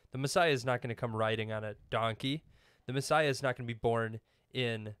 The Messiah is not going to come riding on a donkey. The Messiah is not going to be born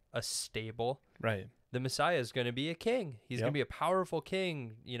in a stable. Right. The Messiah is going to be a king. He's going to be a powerful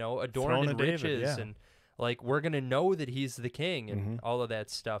king, you know, adorned Throne in of David, riches. And, like, we're going to know that he's the king and all of that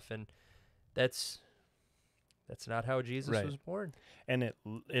stuff. And that's not how Jesus was born. And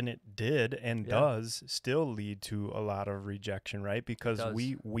it did and does still lead to a lot of rejection, right? Because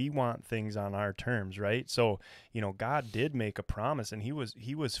we want things on our terms, right? So, you know, God did make a promise, and he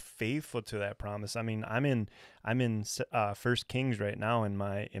was faithful to that promise. I mean, I'm in 1 Kings right now in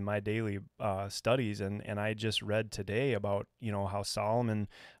my daily studies, and I just read today about, you know, how Solomon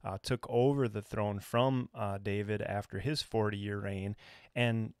took over the throne from David after his 40-year reign,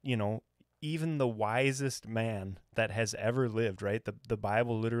 and, you know, even the wisest man that has ever lived, right? The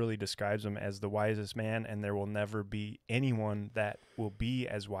Bible literally describes him as the wisest man, and there will never be anyone that will be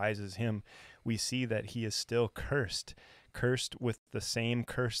as wise as him. We see that he is still cursed with the same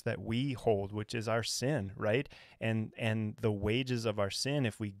curse that we hold, which is our sin, right? And the wages of our sin,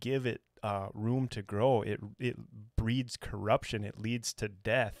 if we give it room to grow, it breeds corruption. It leads to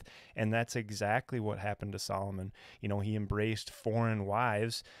death. And that's exactly what happened to Solomon. You know, he embraced foreign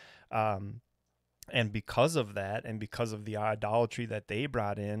wives, and because of that, and because of the idolatry that they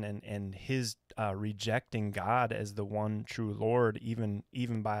brought in, and his rejecting God as the one true Lord, even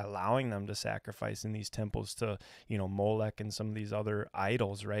by allowing them to sacrifice in these temples to, you know, Molech and some of these other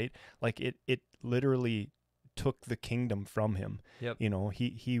idols, right? Like it literally took the kingdom from him. Yep. You know,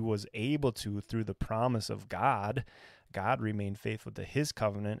 he was able to, through the promise of God remained faithful to his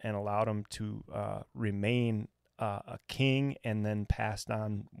covenant and allowed him to remain a king, and then passed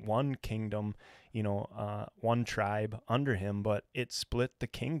on one kingdom, you know, one tribe under him, but it split the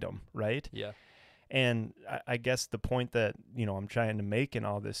kingdom, right? Yeah. And I guess the point that, you know, I'm trying to make in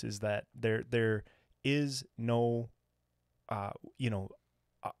all this is that there is no, you know,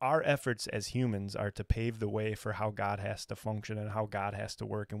 our efforts as humans are to pave the way for how God has to function and how God has to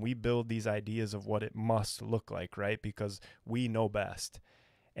work. And we build these ideas of what it must look like, right? Because we know best.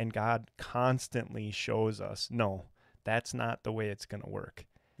 And God constantly shows us, no, that's not the way it's going to work.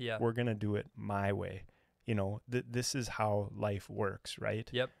 Yeah. We're going to do it my way. You know, this is how life works, right?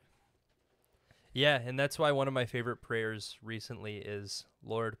 Yep. Yeah, and that's why one of my favorite prayers recently is,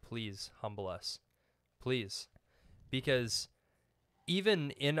 Lord, please humble us. Please. Because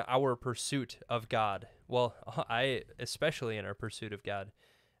even in our pursuit of God, well, especially in our pursuit of God,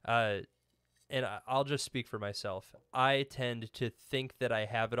 and I'll just speak for myself, I tend to think that I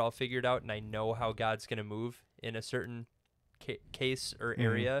have it all figured out and I know how God's going to move in a certain case or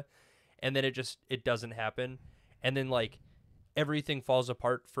area, and then it doesn't happen. And then, like, everything falls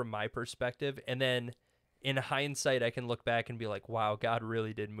apart from my perspective. And then in hindsight, I can look back and be like, wow, God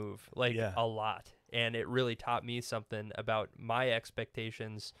really did move, like, a lot. And it really taught me something about my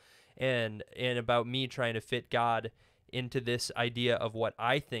expectations and about me trying to fit God into this idea of what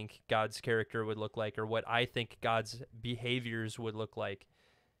I think God's character would look like, or what I think God's behaviors would look like.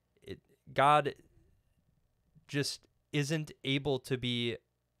 God just isn't able to be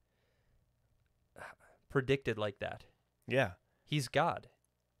predicted like that. Yeah. He's God.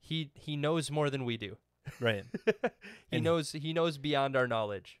 He knows more than we do. Right. He knows beyond our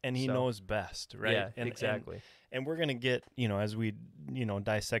knowledge. And he knows best, right? Yeah, exactly. And we're going to get, you know, as we, you know,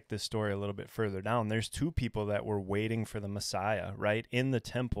 dissect this story a little bit further down, there's two people that were waiting for the Messiah, right, in the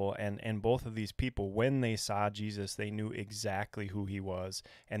temple. And both of these people, when they saw Jesus, they knew exactly who he was.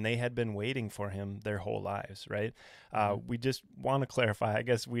 And they had been waiting for him their whole lives, right? We just want to clarify, I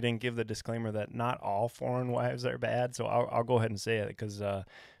guess we didn't give the disclaimer that not all foreign wives are bad. So I'll go ahead and say it, because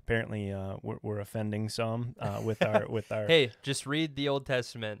apparently we're offending some with our Hey, just read the Old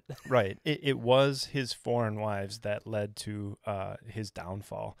Testament. Right. It was his foreign wives that led to his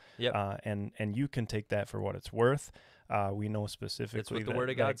downfall. Yep. And you can take that for what it's worth. We know specifically the Word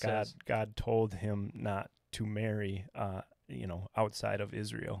of God says. God told him not to marry you know, outside of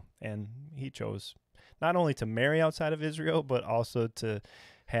Israel, and he chose not only to marry outside of Israel, but also to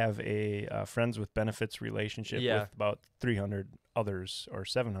have a friends with benefits relationship with about 300 others or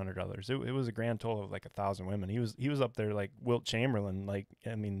 700 others. It was a grand total of like 1,000 women. He was up there like Wilt Chamberlain. Like,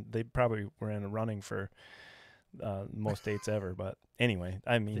 I mean, they probably were in a running for most dates ever. But anyway,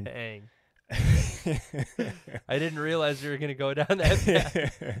 I mean, dang. I didn't realize you were going to go down that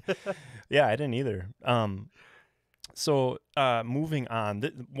path. Yeah, I didn't either. So moving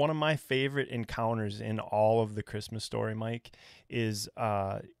on, one of my favorite encounters in all of the Christmas story, Mike, is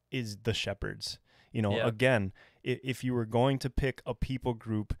the shepherds. You know, again, if you were going to pick a people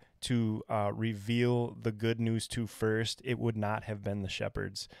group to reveal the good news to first, it would not have been the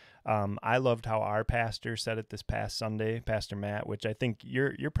shepherds. I loved how our pastor said it this past Sunday, Pastor Matt, which I think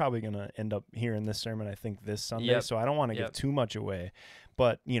you're probably going to end up hearing this sermon, I think, this Sunday. So I don't want to give too much away.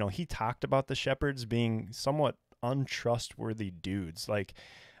 But, you know, he talked about the shepherds being somewhat untrustworthy dudes, like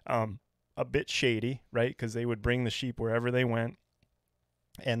a bit shady, right? Because they would bring the sheep wherever they went.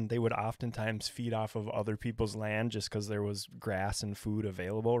 And they would oftentimes feed off of other people's land just because there was grass and food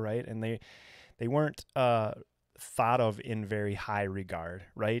available, right? And they weren't thought of in very high regard,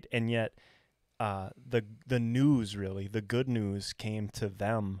 right? And yet the news, really, the good news came to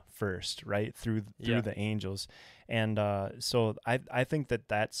them first, right? Through the angels. And so I think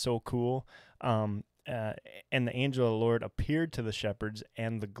that's so cool. And the angel of the Lord appeared to the shepherds,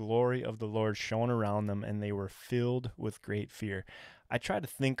 and the glory of the Lord shone around them, and they were filled with great fear. I try to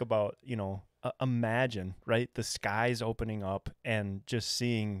think about, you know, imagine, right, the skies opening up and just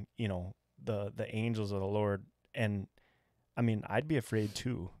seeing, you know, the angels of the Lord. And I mean, I'd be afraid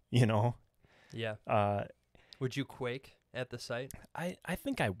too, you know? Yeah. Would you quake at the sight? I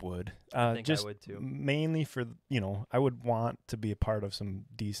think I would. I think I would too. Mainly for, you know, I would want to be a part of some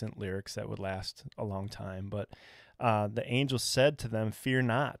decent lyrics that would last a long time. But the angel said to them, "Fear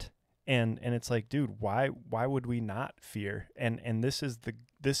not." And it's like, dude, why would we not fear? And this is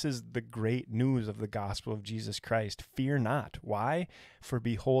the great news of the gospel of Jesus Christ. Fear not. Why? For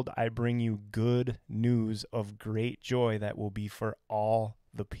behold, I bring you good news of great joy that will be for all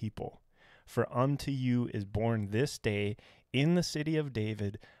the people. For unto you is born this day in the city of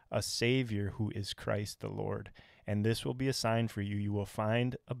David a Savior, who is Christ the Lord. And this will be a sign for you. You will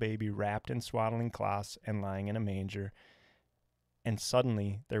find a baby wrapped in swaddling cloths and lying in a manger. And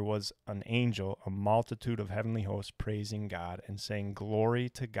suddenly there was an angel, a multitude of heavenly hosts, praising God and saying, "Glory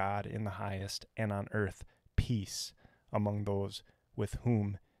to God in the highest, and on earth peace among those with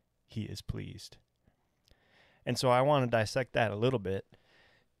whom he is pleased." And so I want to dissect that a little bit.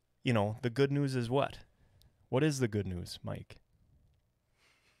 You know, the good news is what? What is the good news, Mike?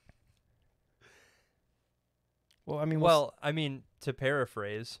 Well, I mean, to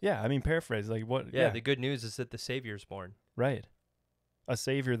paraphrase. Yeah, I mean, paraphrase. Like what? Yeah, the good news is that the Savior's born. Right. A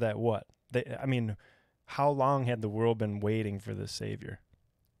Savior that what? I mean, how long had the world been waiting for this Savior?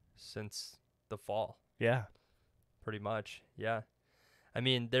 Since the fall. Yeah. Pretty much, yeah. I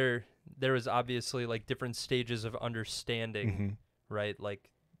mean, there was obviously, like, different stages of understanding, right? Like,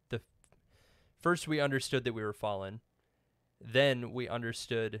 first we understood that we were fallen. Then we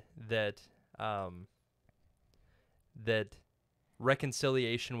understood that that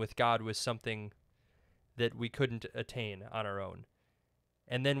reconciliation with God was something that we couldn't attain on our own.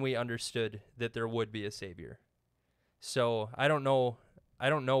 And then we understood that there would be a Savior. So I don't know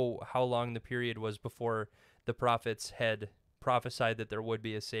how long the period was before the prophets had prophesied that there would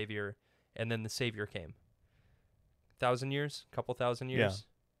be a Savior, and then the Savior came. 1,000 years? Couple thousand years? Yeah.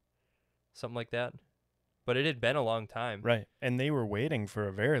 Something like that. But it had been a long time. Right. And they were waiting for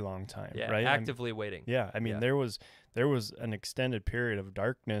a very long time, right? Actively waiting. Yeah. I mean, there was an extended period of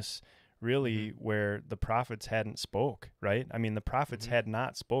darkness, really, where the prophets hadn't spoke, right? I mean, the prophets had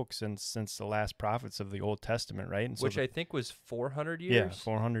not spoke since the last prophets of the Old Testament, right? And so which I think was 400 years. Yeah,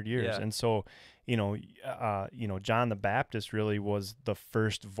 400 years. Yeah. And so, you know, John the Baptist really was the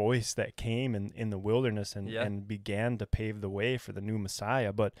first voice that came in the wilderness and began to pave the way for the new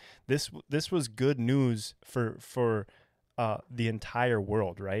Messiah. But this was good news for the entire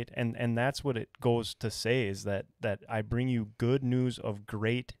world, right? And that's what it goes to say, is that I bring you good news of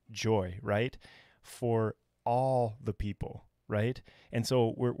great joy, right? For all the people, right? And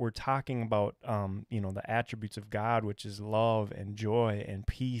so we're talking about the attributes of God, which is love and joy and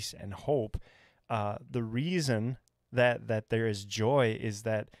peace and hope. The reason that there is joy is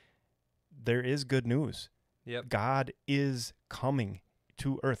that there is good news. Yep. God is coming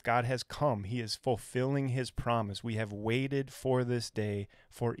to earth. God has come. He is fulfilling his promise. We have waited for this day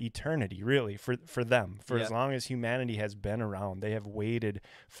for eternity, really, for them. For as long as humanity has been around, they have waited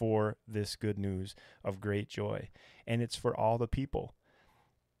for this good news of great joy. And it's for all the people.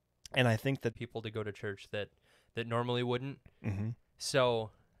 And I think that people to go to church that normally wouldn't. Mm-hmm. So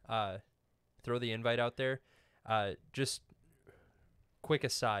throw the invite out there. Just quick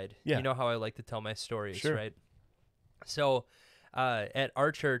aside. Yeah. You know how I like to tell my stories, Sure. right? So at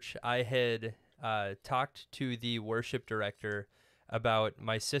our church, I had talked to the worship director about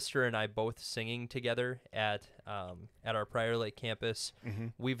my sister and I both singing together at our Prior Lake campus. Mm-hmm.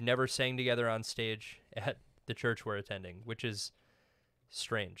 We've never sang together on stage at the church we're attending, which is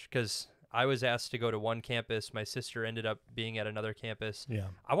strange because I was asked to go to one campus. My sister ended up being at another campus. Yeah.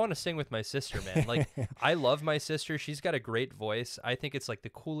 I want to sing with my sister, man. Like, I love my sister. She's got a great voice. I think it's like the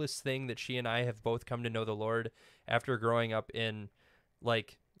coolest thing that she and I have both come to know the Lord after growing up in,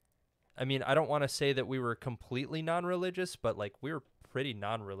 like, I mean, I don't want to say that we were completely non-religious, but like we were pretty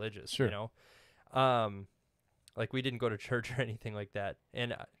non-religious, Sure. you know? Like we didn't go to church or anything like that.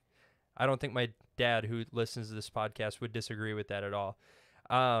 And I don't think my dad, who listens to this podcast, would disagree with that at all.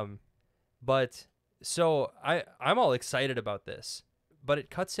 But so I'm all excited about this, but it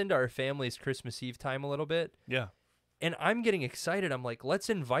cuts into our family's Christmas Eve time a little bit. Yeah. And I'm getting excited. I'm like, let's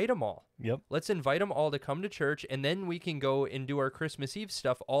invite them all. Yep. Let's invite them all to come to church, and then we can go and do our Christmas Eve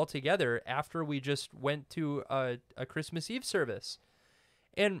stuff all together after we just went to a Christmas Eve service.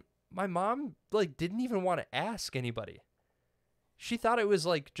 And my mom, like, didn't even want to ask anybody. She thought it was,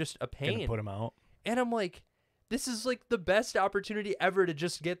 like, just a pain. Gonna put them out. And I'm like, this is, like, the best opportunity ever to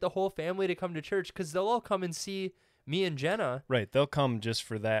just get the whole family to come to church because they'll all come and see me and Jenna. Right. They'll come just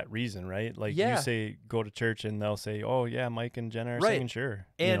for that reason, right? Like Yeah. you say, go to church and they'll say, oh, yeah, Mike and Jenna are Right. singing, sure.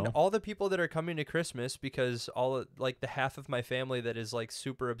 And you know? all the people that are coming to Christmas, because like the half of my family that is like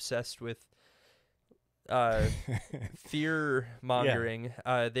super obsessed with fear mongering,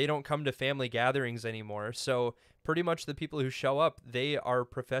 they don't come to family gatherings anymore. So pretty much the people who show up, they are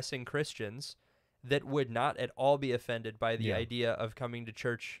professing Christians that would not at all be offended by the idea of coming to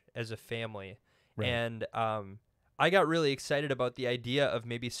church as a family. Right. And I got really excited about the idea of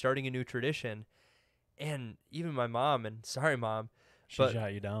maybe starting a new tradition. And even my mom, and sorry, Mom, She but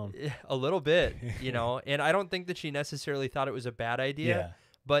shot you down. a little bit, you know, and I don't think that she necessarily thought it was a bad idea, Yeah.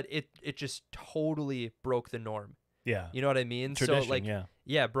 but it just totally broke the norm. Yeah. You know what I mean? Tradition, so like,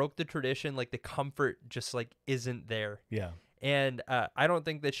 yeah. broke the tradition. Like the comfort just like isn't there. Yeah. And I don't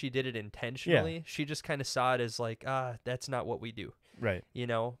think that she did it intentionally. She just kind of saw it as like, that's not what we do. Right. You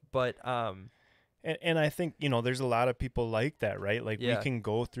know, but And I think, you know, there's a lot of people like that, right? Like Yeah. we can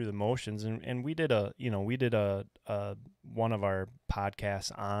go through the motions and we did a one of our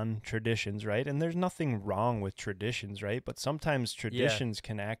podcasts on traditions, right? And there's nothing wrong with traditions, right? But sometimes traditions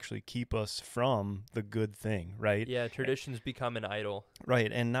can actually keep us from the good thing, right? yeah, traditions become an idol.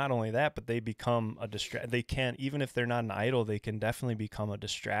 Right. And not only that, but they become they can't, even if they're not an idol, they can definitely become a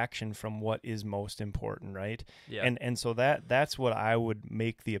distraction from what is most important, right? Yeah. And so that's what I would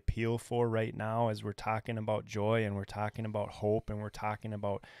make the appeal for right now as we're talking about joy and we're talking about hope and we're talking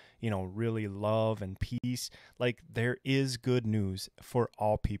about, you know, really love and peace. Like there is good news for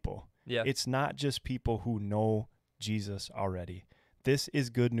all people. Yeah. It's not just people who know Jesus already. This is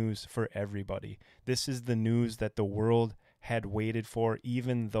good news for everybody. This is the news that the world had waited for,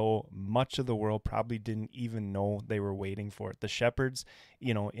 even though much of the world probably didn't even know they were waiting for it. The shepherds,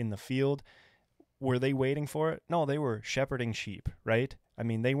 you know, in the field, were they waiting for it? No, they were shepherding sheep, right? I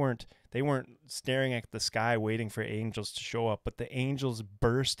mean, they weren't staring at the sky waiting for angels to show up, but the angels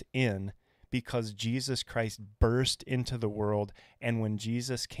burst in because Jesus Christ burst into the world, and when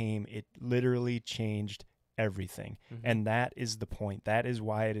Jesus came, it literally changed everything. Mm-hmm. And that is the point. That is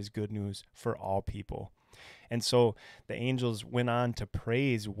why it is good news for all people. And so the angels went on to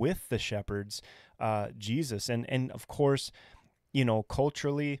praise with the shepherds Jesus. And of course, you know,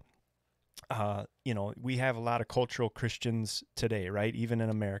 culturally, you know, we have a lot of cultural Christians today, right? Even in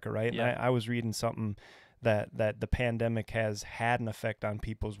America, right? Yeah. And I was reading something that the pandemic has had an effect on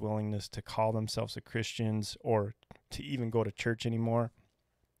people's willingness to call themselves a Christians or to even go to church anymore.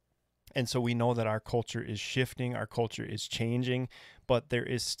 And so we know that our culture is shifting, our culture is changing, but there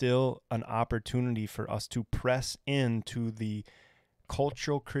is still an opportunity for us to press into the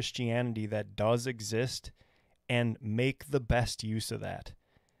cultural Christianity that does exist and make the best use of that.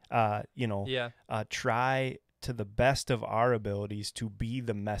 Try to the best of our abilities to be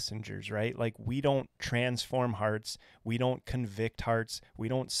the messengers, right? Like we don't transform hearts, we don't convict hearts, we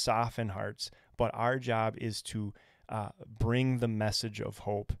don't soften hearts, but our job is to bring the message of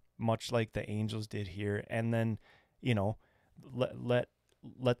hope, much like the angels did here, and then, you know, let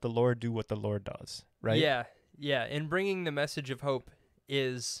the Lord do what the Lord does, right? Yeah, and bringing the message of hope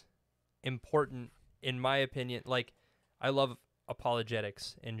is important, in my opinion. Like, I love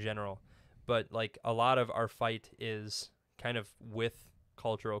apologetics in general, but like a lot of our fight is kind of with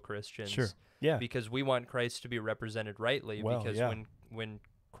cultural Christians. Sure. Yeah. Because we want Christ to be represented rightly. Well, because yeah. when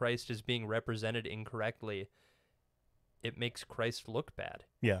Christ is being represented incorrectly, it makes Christ look bad.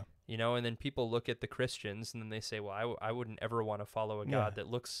 Yeah. You know, and then people look at the Christians and then they say, well, I wouldn't ever want to follow a God that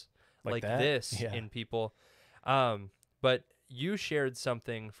looks like that? this Yeah. in people. But you shared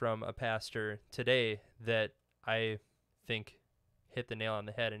something from a pastor today that I think hit the nail on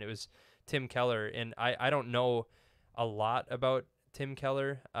the head, and it was Tim Keller. And I don't know a lot about Tim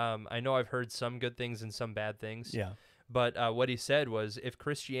Keller. I know I've heard some good things and some bad things. Yeah. But what he said was, if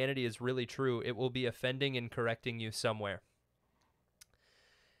Christianity is really true, it will be offending and correcting you somewhere.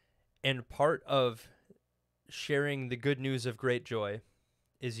 And part of sharing the good news of great joy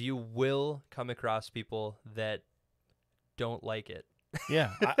is you will come across people that don't like it.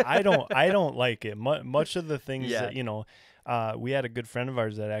 Yeah, I don't like it. Much of the things that, we had a good friend of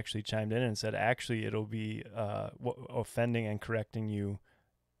ours that actually chimed in and said, actually, it'll be offending and correcting you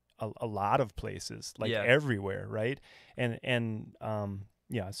a lot of places, like everywhere, right? And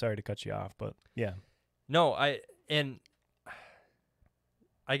sorry to cut you off, but yeah. No, I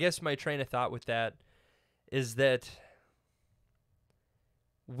guess my train of thought with that is that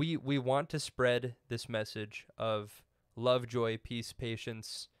we want to spread this message of love, joy, peace,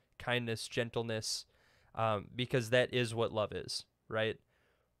 patience, kindness, gentleness, because that is what love is, right?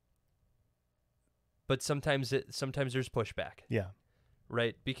 But sometimes there's pushback. Yeah.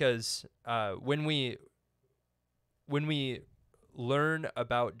 Right? Because when we learn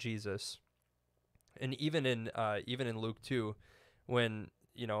about Jesus, and even in Luke 2, when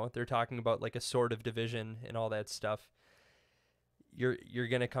they're talking about like a sword of division and all that stuff, you're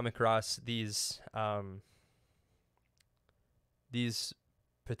gonna come across these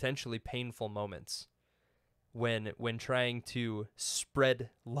potentially painful moments when trying to spread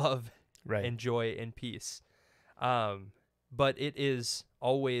love and joy and peace. But it is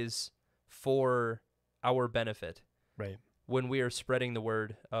always for our benefit. Right. When we are spreading the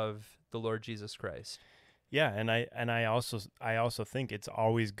word of the Lord Jesus Christ. Yeah, and I also think it's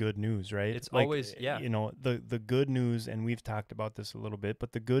always good news, right? It's always the good news, and we've talked about this a little bit,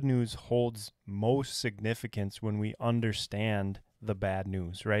 but the good news holds most significance when we understand the bad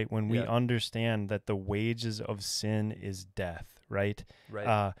news, right? When we understand that the wages of sin is death, right?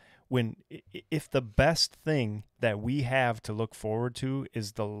 Right. If the best thing that we have to look forward to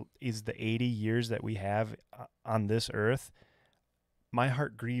is the 80 years that we have on this earth, my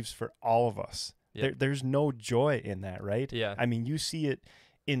heart grieves for all of us. Yep. There's no joy in that, right? Yeah. I mean, you see it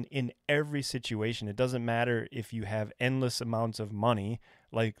in every situation. It doesn't matter if you have endless amounts of money,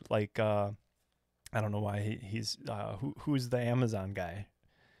 like I don't know why he's who's the Amazon guy?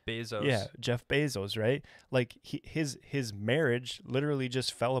 Bezos. Yeah, Jeff Bezos, right? Like his marriage literally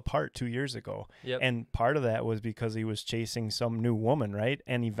just fell apart 2 years ago. Yep. And part of that was because he was chasing some new woman, right?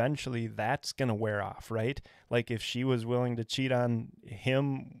 And eventually that's going to wear off, right? Like if she was willing to cheat on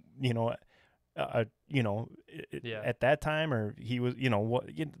him, at that time, or he was,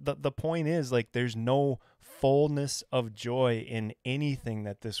 the point is, like, there's no fullness of joy in anything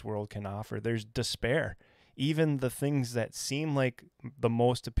that this world can offer. There's despair. Even the things that seem like the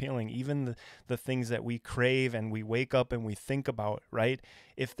most appealing, even the things that we crave and we wake up and we think about, right?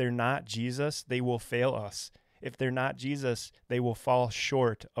 If they're not Jesus, they will fail us. If they're not Jesus, they will fall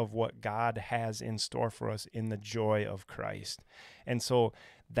short of what God has in store for us in the joy of Christ. And so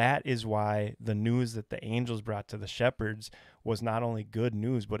that is why the news that the angels brought to the shepherds was not only good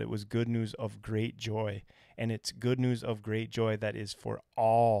news, but it was good news of great joy. And it's good news of great joy that is for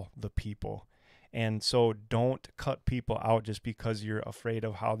all the people. And so don't cut people out just because you're afraid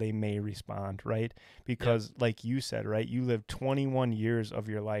of how they may respond, right? Because like you said, right, you lived 21 years of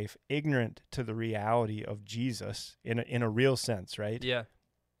your life ignorant to the reality of Jesus in a real sense, right? Yeah.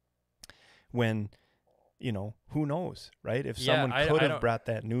 When, who knows, right? If someone could have brought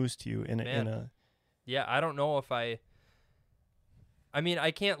that news to you in a Yeah, I don't know if I mean,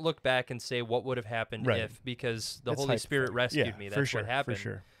 I can't look back and say what would have happened if, because the Holy Spirit rescued me. That's what happened. For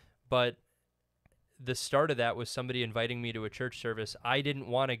sure. But the start of that was somebody inviting me to a church service I didn't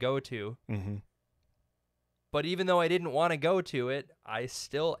want to go to. Mm-hmm. But even though I didn't want to go to it, I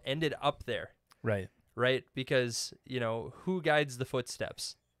still ended up there. Right. Right? Because, who guides the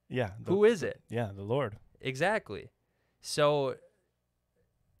footsteps? Yeah. Who is it? Yeah, the Lord. Exactly. So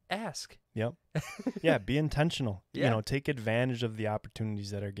ask. Yep. Yeah, be intentional. Yeah. Take advantage of the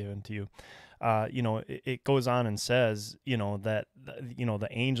opportunities that are given to you. It goes on and says, that, the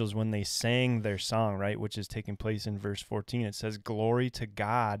angels, when they sang their song, right, which is taking place in verse 14, it says, "Glory to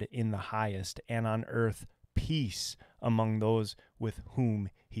God in the highest, and on earth peace among those with whom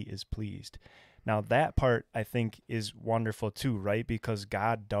he is pleased." Now, that part, I think, is wonderful too, right? Because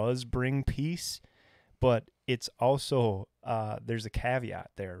God does bring peace, but it's also, there's a caveat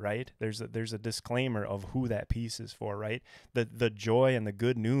there, right? There's a disclaimer of who that peace is for, right? The joy and the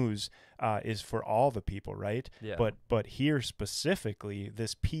good news is for all the people, right? Yeah. But here specifically,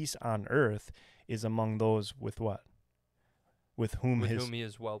 this peace on earth is among those with what? with whom he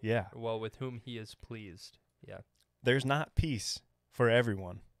is with whom he is pleased. Yeah. There's not peace for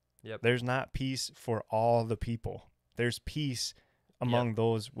everyone. Yep. There's not peace for all the people. There's peace among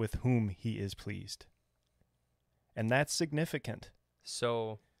those with whom he is pleased. And that's significant.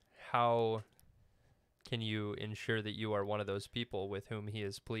 So how can you ensure that you are one of those people with whom he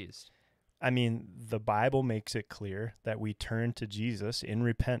is pleased? I mean, the Bible makes it clear that we turn to Jesus in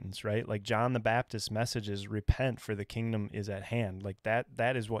repentance, right? Like John the Baptist's message is repent, for the kingdom is at hand. Like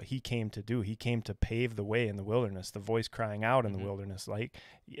that is what he came to do. He came to pave the way in the wilderness, the voice crying out in the wilderness, like,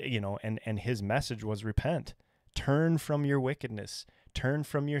 and his message was repent. Turn from your wickedness, turn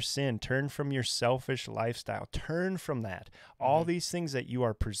from your sin, turn from your selfish lifestyle, turn from that. All these things that you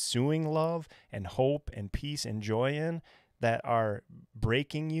are pursuing love and hope and peace and joy in, that are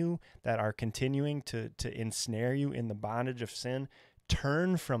breaking you, that are continuing to ensnare you in the bondage of sin,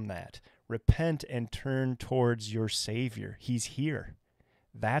 turn from that. Repent and turn towards your Savior. He's here.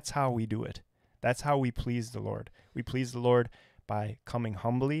 That's how we do it. That's how we please the Lord. We please the Lord by coming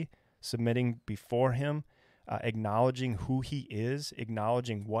humbly, submitting before him, acknowledging who he is,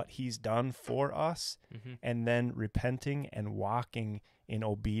 acknowledging what he's done for us, and then repenting and walking in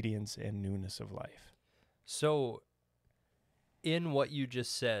obedience and newness of life. So, in what you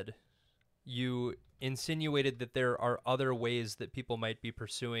just said, you insinuated that there are other ways that people might be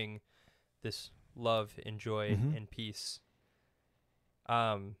pursuing this love and joy and peace.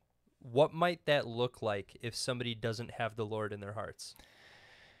 What might that look like if somebody doesn't have the Lord in their hearts?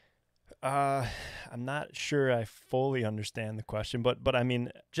 I'm not sure I fully understand the question, but I mean,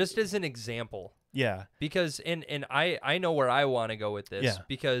 just as an example. Yeah. Because and I know where I want to go with this,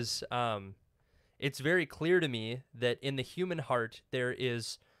 because it's very clear to me that in the human heart there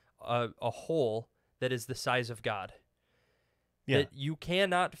is a hole that is the size of God. Yeah. That you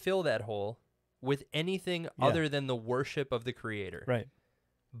cannot fill that hole with anything other than the worship of the Creator. Right.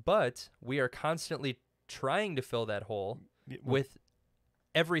 But we are constantly trying to fill that hole with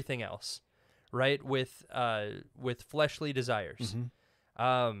everything else, right? With fleshly desires.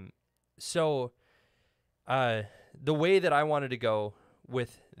 So the way that I wanted to go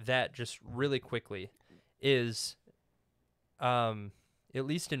with that, just really quickly, is at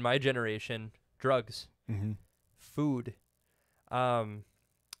least in my generation, drugs, food,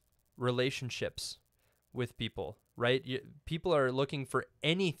 relationships with people, right? People are looking for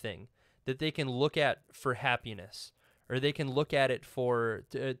anything that they can look at for happiness, or they can look at it for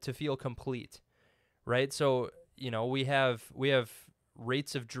to feel complete, right? So, we have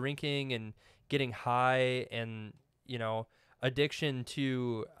rates of drinking and getting high, and addiction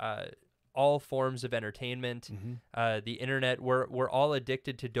to all forms of entertainment, the internet. We're all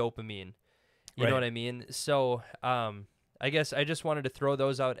addicted to dopamine. You know what I mean? So I guess I just wanted to throw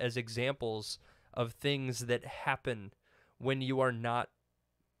those out as examples of things that happen when you are not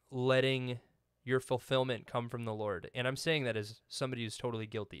letting your fulfillment come from the Lord. And I'm saying that as somebody who's totally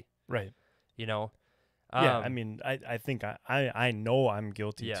guilty. Right. Yeah, I mean, I think I know I'm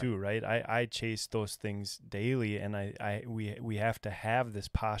guilty too, right? I chase those things daily, and we have to have this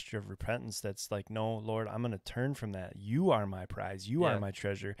posture of repentance that's like, no, Lord, I'm going to turn from that. You are my prize. You are my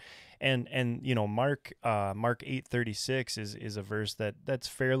treasure. And Mark 8:36 is a verse that's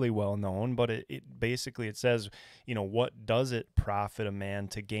fairly well known, but it basically says, what does it profit a man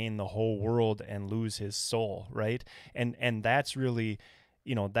to gain the whole world and lose his soul, right? And that's really,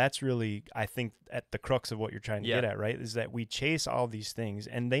 I think, at the crux of what you're trying to get at, right? Is that we chase all these things,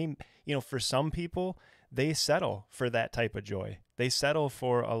 and they, for some people, they settle for that type of joy. They settle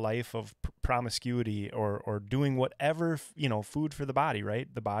for a life of promiscuity or doing whatever, food for the body, right?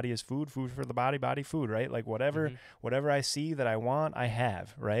 The body is food for the body food, right? Like whatever I see that I want, I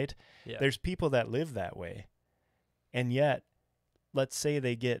have, right? Yeah. There's people that live that way. And yet, let's say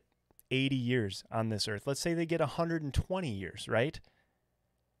they get 80 years on this earth. Let's say they get 120 years, right?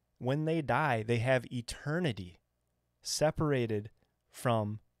 When they die, they have eternity separated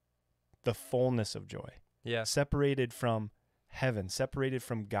from the fullness of joy. Yeah. Separated from heaven, separated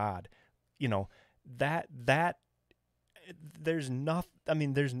from God. That there's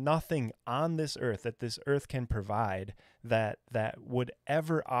nothing on this earth that this earth can provide that would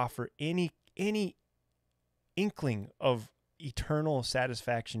ever offer any inkling of eternal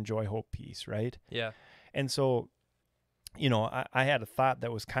satisfaction, joy, hope, peace, right? Yeah. And so, I had a thought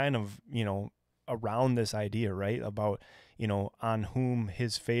that was kind of, around this idea, right? About, on whom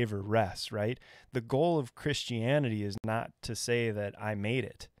his favor rests, right? The goal of Christianity is not to say that I made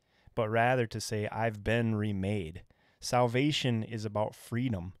it, but rather to say I've been remade. Salvation is about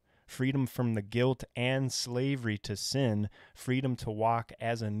freedom freedom from the guilt and slavery to sin, freedom to walk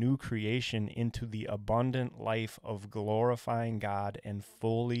as a new creation into the abundant life of glorifying God and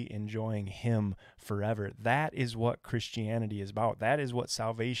fully enjoying Him forever. That is what Christianity is about. That is what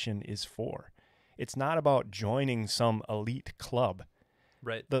salvation is for. It's not about joining some elite club.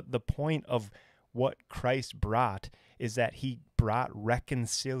 Right. The point of what Christ brought is that He brought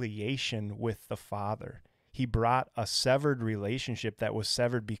reconciliation with the Father. He brought a severed relationship that was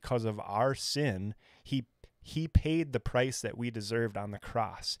severed because of our sin. He paid the price that we deserved on the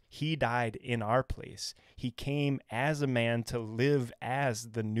cross. He died in our place. He came as a man to live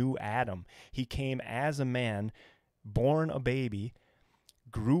as the new Adam. He came as a man, born a baby,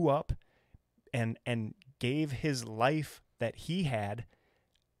 grew up, and gave his life that he had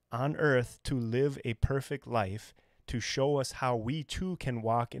on earth to live a perfect life, to show us how we too can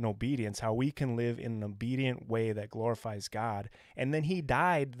walk in obedience, how we can live in an obedient way that glorifies God. And then He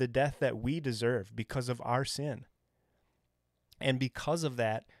died the death that we deserve because of our sin. And because of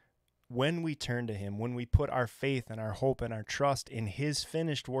that, when we turn to Him, when we put our faith and our hope and our trust in His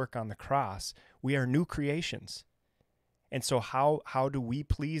finished work on the cross, we are new creations. And so how do we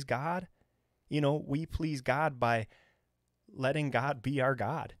please God? We please God by letting God be our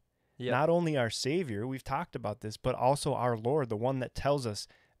God. Yep. Not only our Savior, we've talked about this, but also our Lord, the one that tells us,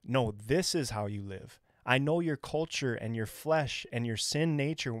 no, this is how you live. I know your culture and your flesh and your sin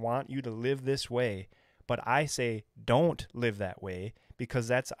nature want you to live this way, but I say don't live that way because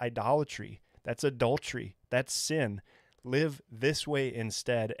that's idolatry, that's adultery, that's sin. Live this way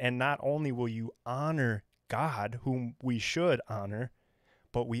instead, and not only will you honor God, whom we should honor,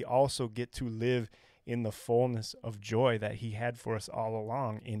 but we also get to live in the fullness of joy that He had for us all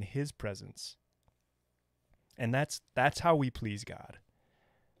along in His presence. And that's how we please God.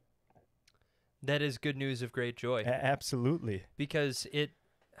 That is good news of great joy. Absolutely. Because it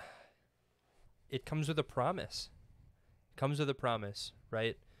comes with a promise. It comes with a promise,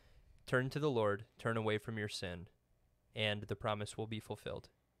 right? Turn to the Lord, turn away from your sin, and the promise will be fulfilled.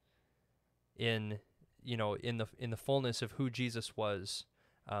 In the fullness of who Jesus was,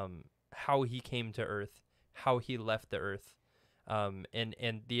 how He came to earth, how He left the earth, and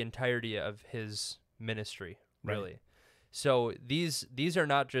the entirety of His ministry, really. Right. So these are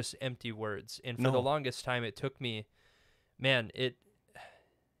not just empty words. And for the longest time, it took me,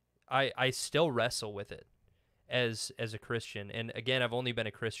 I still wrestle with it as a Christian. And again, I've only been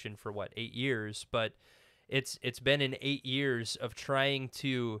a Christian for 8 years, but it's been in 8 years of trying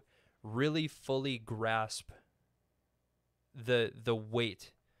to really fully grasp the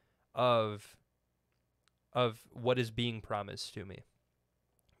weight of what is being promised to me,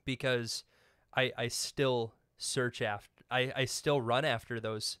 because I still search after, I still run after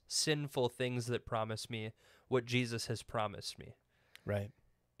those sinful things that promise me what Jesus has promised me. Right.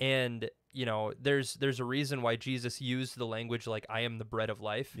 And there's a reason why Jesus used the language like I am the bread of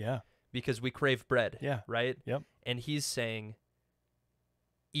life. Yeah. Because we crave bread. Yeah. Right? Yep. And He's saying,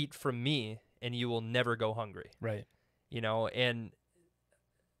 eat from me and you will never go hungry. Right. And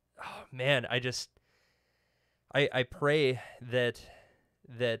oh man, I pray that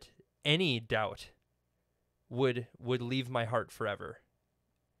any doubt would leave my heart forever,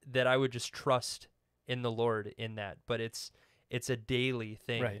 that I would just trust in the Lord in that. But it's a daily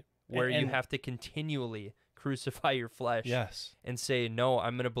thing, right, where you have to continually crucify your flesh, yes, and say, no,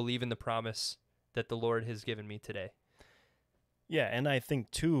 I'm going to believe in the promise that the Lord has given me today. Yeah, and I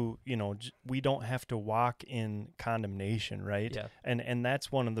think too, we don't have to walk in condemnation, right? Yeah. And that's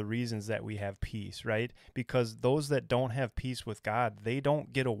one of the reasons that we have peace, right? Because those that don't have peace with God, they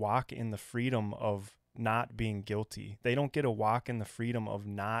don't get to walk in the freedom of not being guilty. They don't get to walk in the freedom of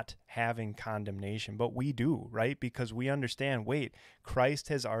not having condemnation, but we do, right? Because we understand, wait, Christ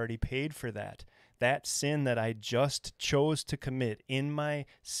has already paid for that. That sin that I just chose to commit in my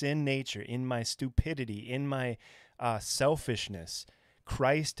sin nature, in my stupidity, in my selfishness,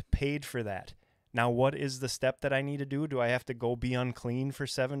 Christ paid for that. Now, what is the step that I need to do? Do I have to go be unclean for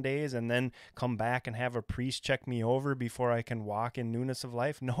 7 days and then come back and have a priest check me over before I can walk in newness of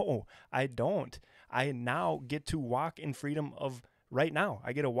life? No, I don't. I now get to walk in freedom of right now.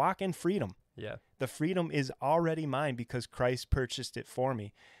 I get to walk in freedom. Yeah. The freedom is already mine because Christ purchased it for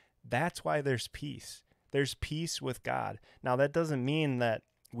me. That's why there's peace. There's peace with God. Now, that doesn't mean that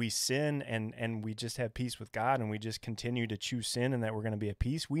we sin and we just have peace with God and we just continue to choose sin and that we're going to be at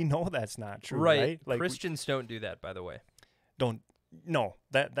peace. We know that's not true, right? Like Christians don't do that, by the way.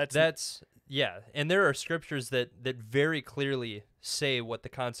 That's yeah. And there are scriptures that very clearly say what the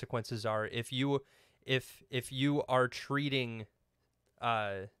consequences are if you are treating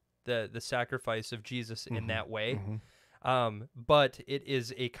the sacrifice of Jesus in that way. But it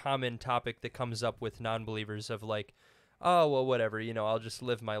is a common topic that comes up with non-believers of like, oh, well, whatever, I'll just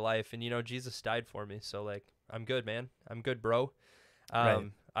live my life. And, Jesus died for me. So like, I'm good, man. I'm good, bro.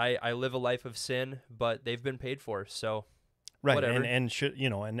 Right. I live a life of sin, but they've been paid for. So right. whatever. And should,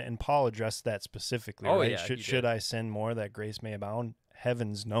 and Paul addressed that specifically, Oh, right? yeah, Should I sin more that grace may abound?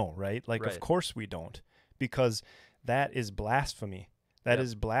 Heavens no, right? Like, Right. Of course we don't, because that is blasphemy. That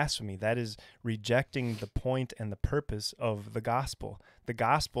is blasphemy. That is rejecting the point and the purpose of the gospel. The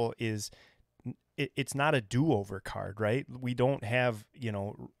gospel is, it's not a do-over card, right? We don't have,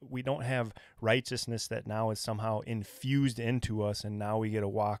 we don't have righteousness that now is somehow infused into us, and now we get to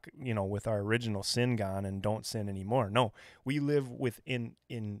walk, with our original sin gone and don't sin anymore. No, we live within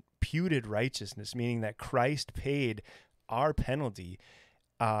imputed righteousness, meaning that Christ paid our penalty.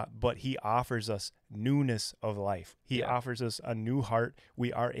 But he offers us newness of life. He offers us a new heart.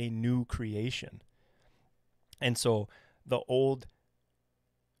 We are a new creation. And so the old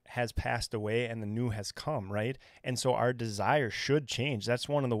has passed away and the new has come, right? And so our desire should change. That's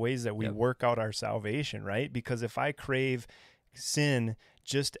one of the ways that we work out our salvation, right? Because if I crave sin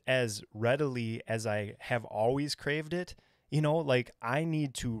just as readily as I have always craved it, like I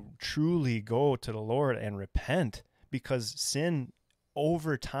need to truly go to the Lord and repent, because sin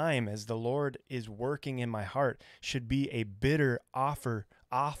over time, as the Lord is working in my heart, should be a bitter,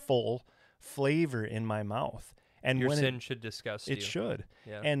 awful flavor in my mouth. And your when sin should disgust you. It should.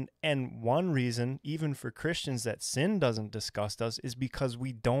 Yeah. And one reason, even for Christians, that sin doesn't disgust us is because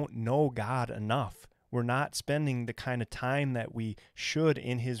we don't know God enough. We're not spending the kind of time that we should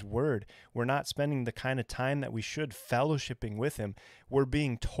in his word. We're not spending the kind of time that we should fellowshipping with him. We're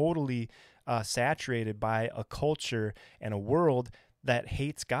being totally saturated by a culture and a world that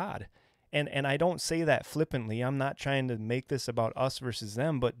hates God. And I don't say that flippantly. I'm not trying to make this about us versus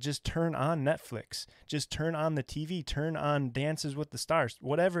them, but just turn on Netflix. Just turn on the TV. Turn on Dances with the Stars.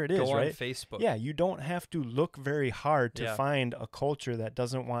 Whatever it is, Go on right? Facebook. Yeah, you don't have to look very hard to Yeah. find a culture that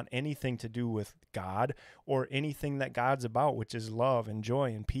doesn't want anything to do with God or anything that God's about, which is love and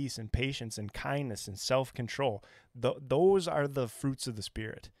joy and peace and patience and kindness and self-control. Those are the fruits of the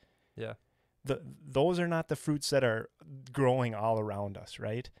Spirit. Yeah. Those are not the fruits that are growing all around us,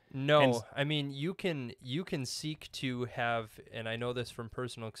 right? No, And I mean, you can seek to have, and I know this from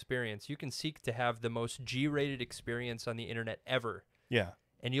personal experience, you can seek to have the most G-rated experience on the internet ever. Yeah.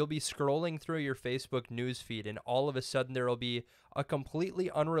 And you'll be scrolling through your Facebook news feed, and all of a sudden there will be a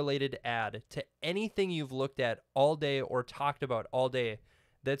completely unrelated ad to anything you've looked at all day or talked about all day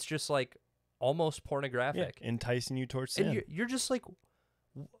that's just like almost pornographic. Yeah, enticing you towards sin. And you're just like,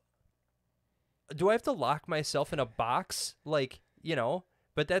 do I have to lock myself in a box? Like,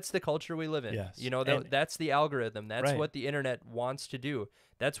 but that's the culture we live in. Yes. That's the algorithm. That's Right. what the internet wants to do.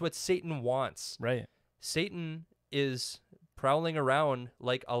 That's what Satan wants. Right. Satan is prowling around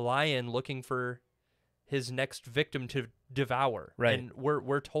like a lion looking for his next victim to devour. Right. And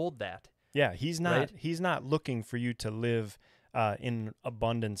we're told that. Yeah, he's not Right? he's not looking for you to live in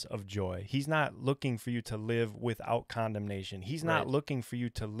abundance of joy. He's not looking for you to live without condemnation. He's not Right. looking for you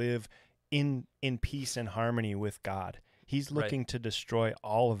to live in peace and harmony with God. He's Right. looking to destroy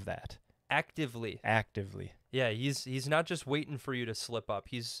all of that Actively. actively. Yeah, he's not just waiting for you to slip up.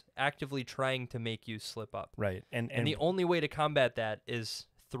 He's actively trying to make you slip up. Right. And the only way to combat that is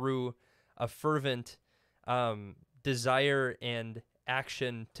through a fervent desire and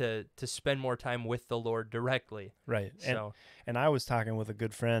action to spend more time with the Lord directly. Right. So, and I was talking with a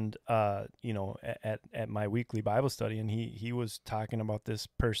good friend, at my weekly Bible study, and he was talking about this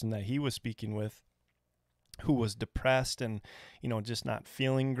person that he was speaking with who was depressed and, just not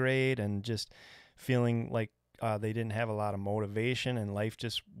feeling great and just feeling like they didn't have a lot of motivation and life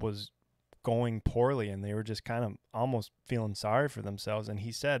just was going poorly and they were just kind of almost feeling sorry for themselves. And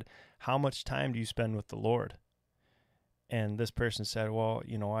he said, "How much time do you spend with the Lord?" And this person said, "Well,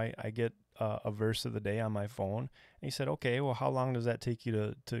 I get a verse of the day on my phone." And he said, "Okay, well, how long does that take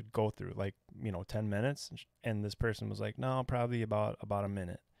you to go through? Like, 10 minutes? And this person was like, "No, probably about a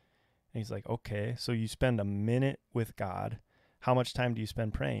minute." And he's like, "Okay, so you spend a minute with God. How much time do you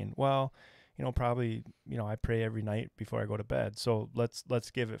spend praying?" "Well, probably, I pray every night before I go to bed. So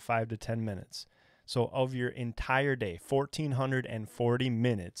let's give it 5 to 10 minutes. So of your entire day, 1,440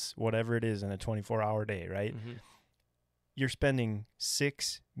 minutes, whatever it is in a 24-hour day, right? Mm-hmm. You're spending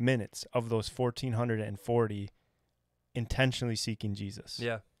 6 minutes of those 1,440 intentionally seeking Jesus.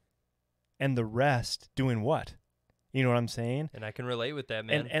 Yeah. And the rest doing what? You know what I'm saying? And I can relate with that,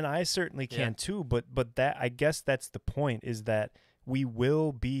 man. And I certainly can too, but that, I guess that's the point, is that we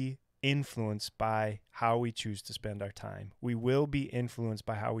will be influenced by how we choose to spend our time. We will be influenced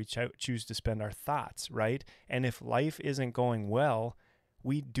by how we choose to spend our thoughts, right? And if life isn't going well,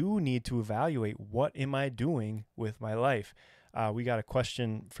 we do need to evaluate, what am I doing with my life? We got a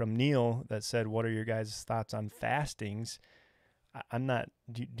question from Neil that said, what are your guys' thoughts on fastings? I'm not,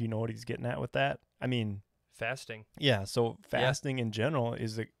 do you know what he's getting at with that? I mean, fasting. Yeah, so fasting in general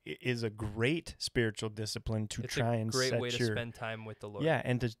is a great spiritual discipline to try and set It's a great way to spend time with the Lord. Yeah,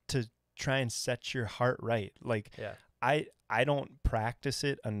 and to try and set your heart right. Like, I don't practice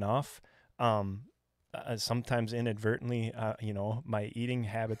it enough. Sometimes inadvertently, my eating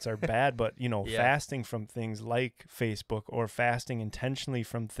habits are bad, but, fasting from things like Facebook, or fasting intentionally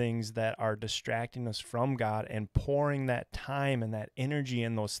from things that are distracting us from God, and pouring that time and that energy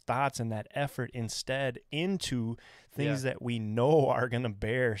and those thoughts and that effort instead into things that we know are going to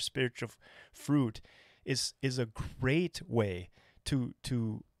bear spiritual fruit is a great way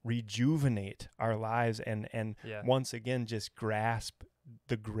to rejuvenate our lives and once again just grasp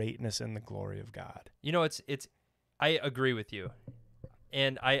the greatness and the glory of God. I agree with you.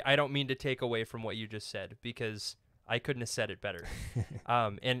 And I don't mean to take away from what you just said, because I couldn't have said it better.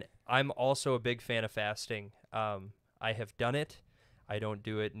 And I'm also a big fan of fasting. I have done it. I don't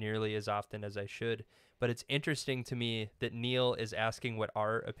do it nearly as often as I should, but it's interesting to me that Neil is asking what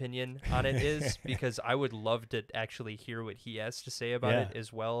our opinion on it is, because I would love to actually hear what he has to say about it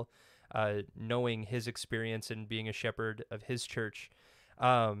as well, knowing his experience in being a shepherd of his church.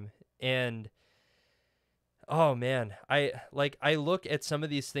 And oh man, I look at some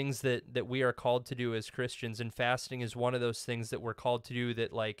of these things that we are called to do as Christians, and fasting is one of those things that we're called to do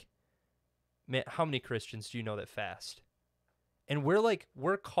that, like, man, how many Christians do you know that fast? And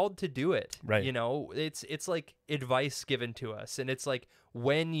we're called to do it. Right. It's like advice given to us, and it's like,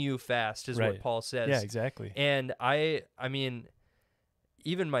 when you fast is what Paul says. Yeah, exactly. And I mean,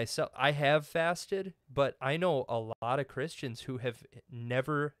 even myself, I have fasted, but I know a lot of Christians who have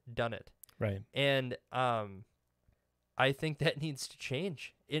never done it. Right. And I think that needs to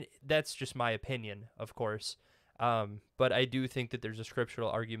change. That's just my opinion, of course. But I do think that there's a scriptural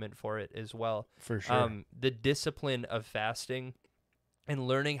argument for it as well. For sure. The discipline of fasting and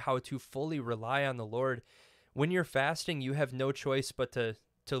learning how to fully rely on the Lord. When you're fasting, you have no choice but to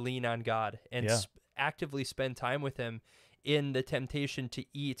lean on God and actively spend time with Him. In the temptation to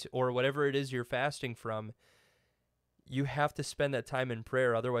eat or whatever it is you're fasting from, you have to spend that time in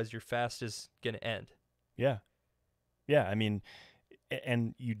prayer. Otherwise, your fast is going to end. Yeah. Yeah. I mean,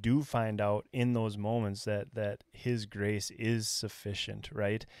 and you do find out in those moments that His grace is sufficient,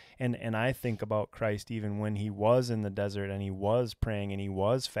 right? And I think about Christ even when He was in the desert and He was praying and He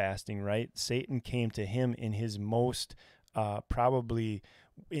was fasting, right? Satan came to Him in His most probably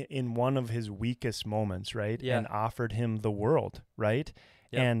in one of His weakest moments, right? Yeah. And offered Him the world, right?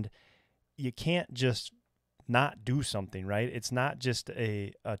 Yep. And you can't just not do something, right? It's not just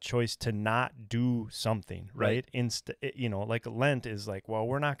a choice to not do something, right? Like Lent is like, well,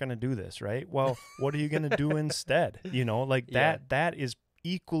 we're not going to do this, right? Well, what are you going to do instead? That is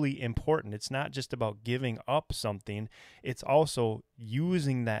equally important. It's not just about giving up something. It's also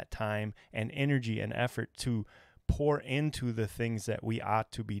using that time and energy and effort to pour into the things that we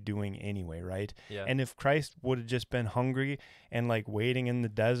ought to be doing anyway, right? Yeah. And if Christ would have just been hungry and like waiting in the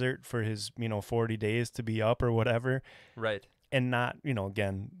desert for His, 40 days to be up or whatever, right? And not,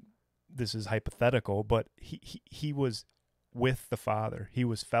 again, this is hypothetical, but he was with the Father. He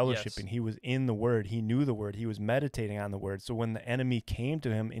was fellowshipping. He was in the Word. He knew the Word. He was meditating on the Word. So when the enemy came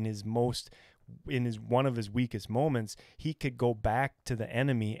to him in one of his weakest moments, he could go back to the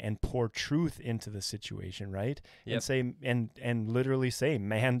enemy and pour truth into the situation, right? Yep. And say, and literally say,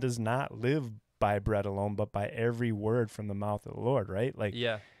 man does not live by bread alone, but by every word from the mouth of the Lord, right? Like,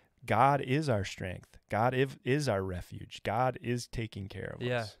 God is our strength. God is our refuge. God is taking care of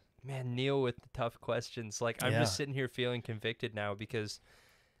us. Man, Neil with the tough questions. Like, I'm just sitting here feeling convicted now, because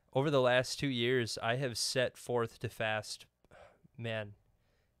over the last 2 years, I have set forth to fast, man,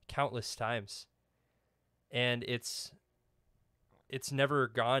 countless times, and it's never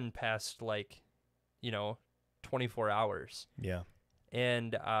gone past 24 hours. Yeah.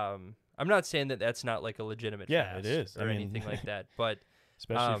 And I'm not saying that that's not like a legitimate fast it is. or anything like that, but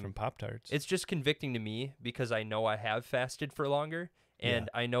especially from Pop-Tarts. It's just convicting to me, because I know I have fasted for longer,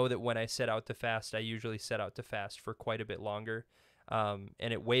 and I know that when I set out to fast, I usually set out to fast for quite a bit longer. And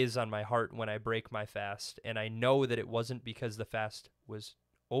it weighs on my heart when I break my fast, and I know that it wasn't because the fast was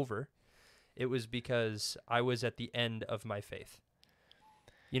over. It was because I was at the end of my faith.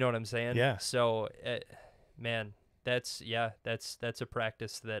 You know what I'm saying? Yeah. So, man, that's a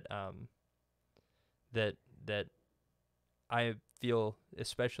practice that I feel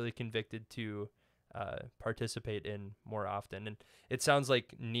especially convicted to participate in more often. And it sounds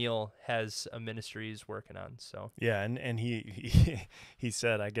like Neil has a ministry he's working on. So yeah, and he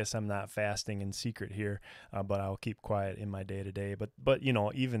said, I guess I'm not fasting in secret here, but I'll keep quiet in my day to day. But you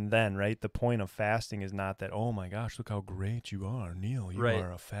know, even then, right? The point of fasting is not that, oh my gosh, look how great you are, Neil. You Right.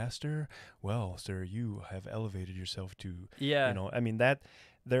 are a faster. Well, sir, you have elevated yourself to. Yeah. You know, I mean that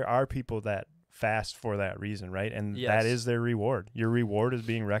there are people that fast for that reason, right? And Yes. that is their reward. Your reward is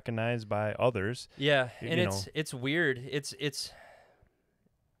being recognized by others. yeah, You and know. it's weird. It's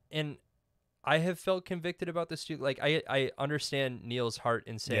and I have felt convicted about this too. Like I understand Neil's heart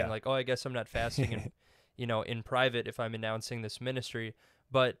in saying Yeah. like, oh, I guess I'm not fasting in, you know, in private if I'm announcing this ministry,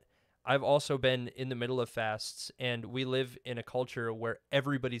 but I've also been in the middle of fasts, and we live in a culture where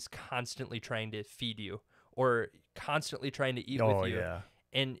everybody's constantly trying to feed you or constantly trying to eat Oh with you. yeah.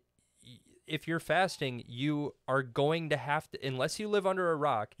 And if you're fasting, you are going to have to, unless you live under a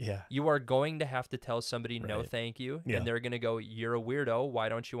rock, Yeah. you are going to have to tell somebody no Right. thank you. Yeah. And they're going to go, you're a weirdo. Why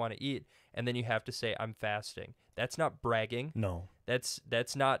don't you want to eat? And then you have to say, I'm fasting. That's not bragging. No. That's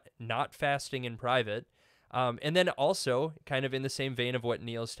not fasting in private. And then also, kind of in the same vein of what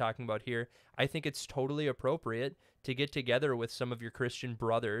Neil's talking about here, I think it's totally appropriate to get together with some of your Christian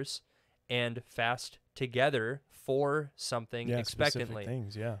brothers and fast together for something Yeah, specific expectantly.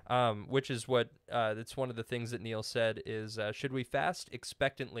 things, yeah. Which is what that's one of the things that Neil said is, should we fast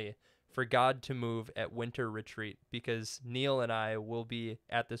expectantly for God to move at winter retreat? Because Neil and I will be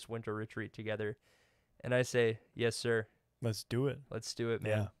at this winter retreat together. And I say, yes, sir. Let's do it. Let's do it,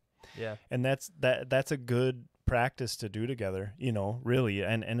 man. Yeah. And that's a good practice to do together, you know, really,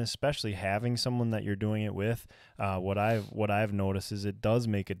 and especially having someone that you're doing it with. What I've noticed is it does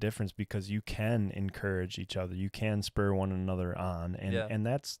make a difference, because you can encourage each other, you can spur one another on, and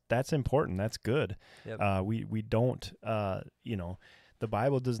that's important. That's good. Yep. We don't, you know, the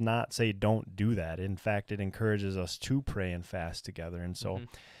Bible does not say don't do that. In fact, it encourages us to pray and fast together. And so,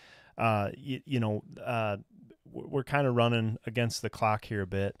 you know, we're kind of running against the clock here a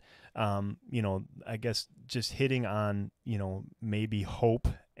bit. You know, I guess just hitting on, you know, maybe hope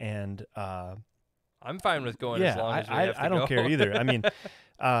and I'm fine with going as long as we have to I don't go. care either. I mean,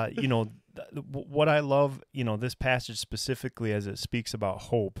 you know, what I love, you know, this passage specifically as it speaks about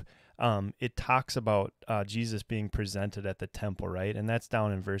hope, it talks about Jesus being presented at the temple, right? And that's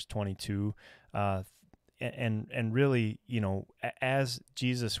down in verse 22. And really, you know, as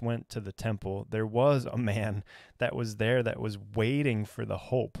Jesus went to the temple, there was a man that was there that was waiting for the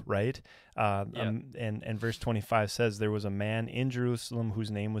hope, right? And verse 25 says, there was a man in Jerusalem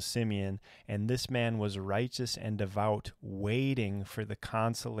whose name was Simeon, and this man was righteous and devout, waiting for the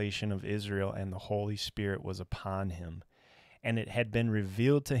consolation of Israel, and the Holy Spirit was upon him. And it had been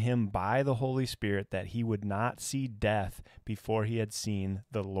revealed to him by the Holy Spirit that he would not see death before he had seen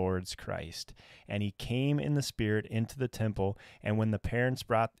the Lord's Christ. And he came in the Spirit into the temple, and when the parents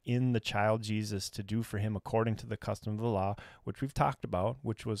brought in the child Jesus to do for him according to the custom of the law, which we've talked about,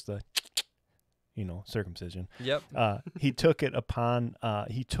 which was the, you know, circumcision. Yep. He took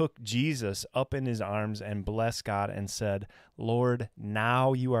Jesus up in his arms and blessed God and said, Lord,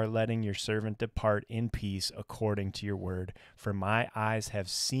 now you are letting your servant depart in peace according to your word. For my eyes have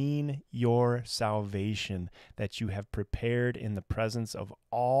seen your salvation that you have prepared in the presence of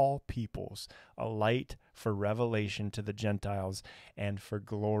all peoples, a light for revelation to the Gentiles and for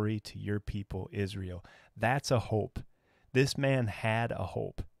glory to your people Israel. That's a hope. This man had a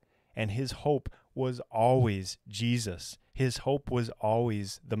hope. And his hope was always Jesus. His hope was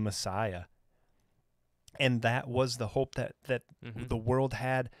always the Messiah. And that was the hope that the world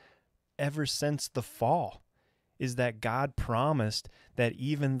had ever since the fall, is that God promised that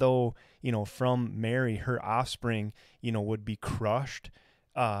even though, you know, from Mary, her offspring, you know, would be crushed,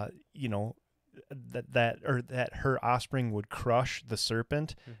 you know, that her offspring would crush the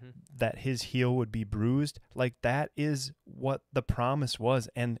serpent, that his heel would be bruised. Like, that is what the promise was,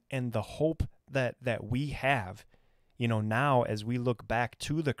 and the hope that we have, you know, now as we look back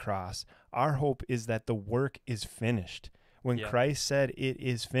to the cross, our hope is that the work is finished. When Christ said it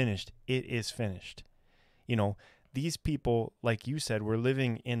is finished, it is finished. You know, these people, like you said, were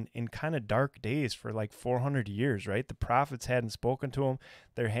living in kind of dark days for like 400 years, right? The prophets hadn't spoken to them.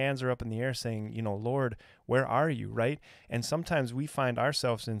 Their hands are up in the air saying, you know, Lord, where are you, right? And sometimes we find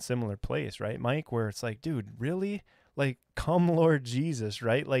ourselves in similar place, right, Mike, where it's like, dude, really? Like, come, Lord Jesus,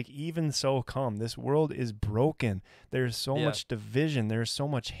 right? Like, even so come. This world is broken. There's so much division. There's so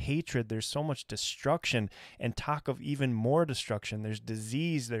much hatred. There's so much destruction, and talk of even more destruction. There's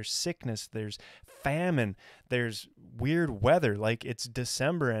disease. There's sickness. There's famine. There's weird weather. Like, it's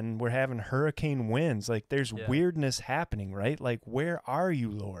December and we're having hurricane winds. Like, there's weirdness happening, right? Like, where are you,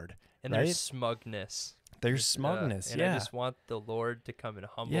 Lord? And right? there's smugness. There's smugness, and I just want the Lord to come and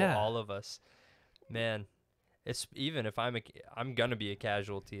humble all of us. Man, it's even if I'm gonna be a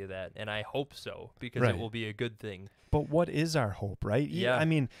casualty of that, and I hope so, because it will be a good thing. But what is our hope, right? Yeah. I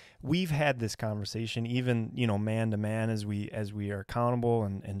mean, we've had this conversation, even, you know, man to man, as we are accountable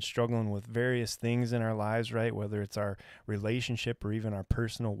and struggling with various things in our lives, right? Whether it's our relationship or even our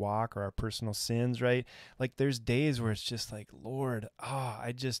personal walk or our personal sins, right? Like, there's days where it's just like, Lord,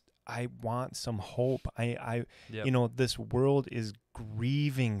 I want some hope. You know, this world is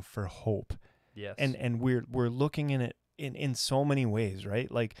grieving for hope. Yes. And we're looking in it in so many ways,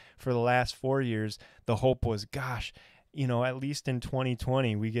 right? Like, for the last 4 years, the hope was, gosh, you know, at least in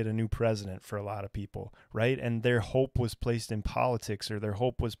 2020, we get a new president for a lot of people, right? And their hope was placed in politics, or their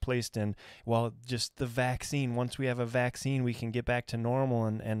hope was placed in, well, just the vaccine. Once we have a vaccine, we can get back to normal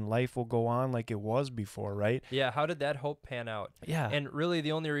and life will go on like it was before, right? Yeah, how did that hope pan out? Yeah. And really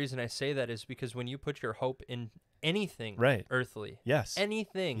the only reason I say that is because when you put your hope in anything earthly,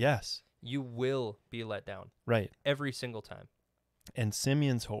 anything, you will be let down. Right. Every single time. And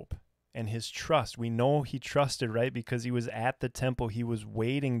Simeon's hope and his trust, we know he trusted, right? Because he was at the temple. He was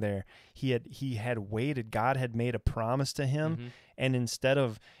waiting there. He had waited. God had made a promise to him. Mm-hmm. And instead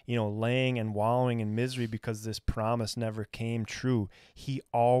of, you know, laying and wallowing in misery because this promise never came true, he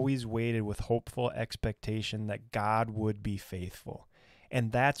always waited with hopeful expectation that God would be faithful.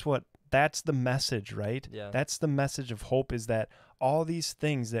 And that's the message, right? Yeah. That's the message of hope, is that all these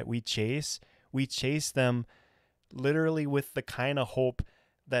things that we chase them literally with the kind of hope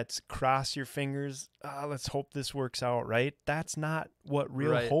that's cross your fingers, let's hope this works out, right? That's not what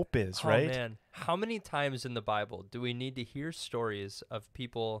real hope is, right? Oh, man. How many times in the Bible do we need to hear stories of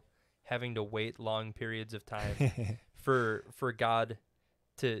people having to wait long periods of time for God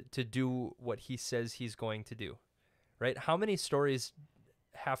to do what he says he's going to do, right? How many stories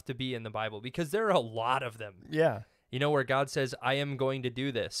have to be in the Bible? Because there are a lot of them. Yeah. You know, where God says, I am going to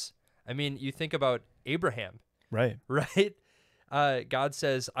do this. I mean, you think about Abraham. Right. Right? God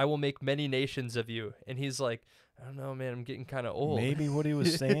says, I will make many nations of you. And he's like, I don't know, man, I'm getting kind of old. Maybe what he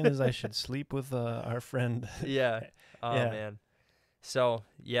was saying is I should sleep with our friend. Yeah. Oh, man. So,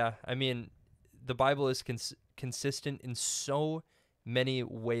 yeah, I mean, the Bible is consistent in so many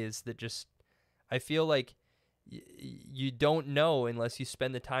ways that just, I feel like you don't know unless you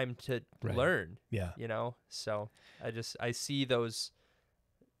spend the time to learn. Yeah. You know? So I see those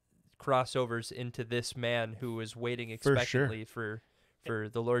crossovers into this man who was waiting expectantly for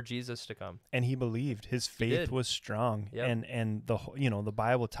the Lord Jesus to come. And he believed. His faith was strong. Yep. And the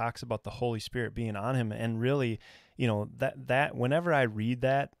Bible talks about the Holy Spirit being on him. And really, you know, that whenever I read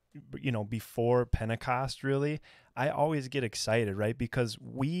that, you know, before Pentecost, really, I always get excited, right? Because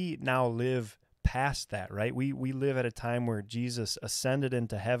we now live past that, right? We live at a time where Jesus ascended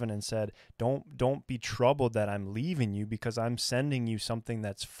into heaven and said, don't be troubled that I'm leaving you, because I'm sending you something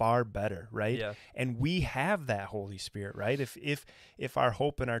that's far better, right? Yeah. And we have that Holy Spirit, right? If our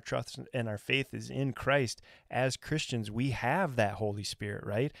hope and our trust and our faith is in Christ, as Christians, we have that Holy Spirit,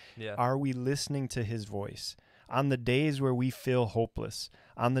 right? Yeah. Are we listening to his voice? On the days where we feel hopeless,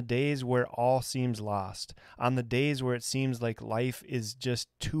 on the days where all seems lost, on the days where it seems like life is just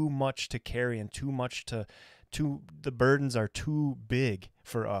too much to carry and the burdens are too big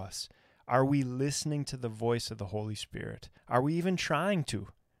for us, are we listening to the voice of the Holy Spirit? Are we even trying to?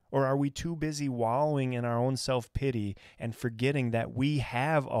 Or are we too busy wallowing in our own self-pity and forgetting that we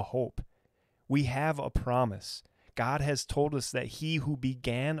have a hope? We have a promise. God has told us that he who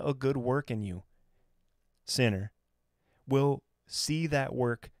began a good work in you, sinner, will see that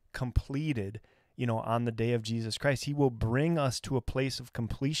work completed, you know, on the day of Jesus Christ. He will bring us to a place of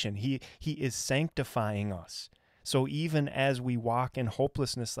completion. He is sanctifying us. So even as we walk in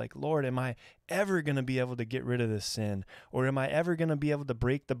hopelessness, like, Lord, am I ever going to be able to get rid of this sin? Or am I ever going to be able to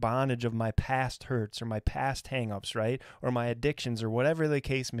break the bondage of my past hurts or my past hang-ups, right? Or my addictions, or whatever the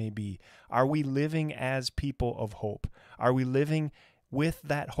case may be? Are we living as people of hope? Are we living with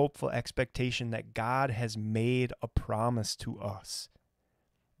that hopeful expectation that God has made a promise to us?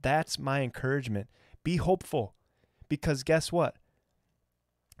 That's my encouragement. Be hopeful, because guess what?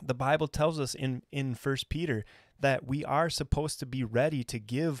 The Bible tells us in 1 Peter that we are supposed to be ready to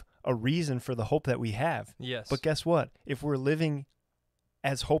give a reason for the hope that we have. Yes. But guess what? If we're living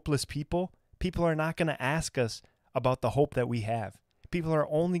as hopeless people, people are not going to ask us about the hope that we have. People are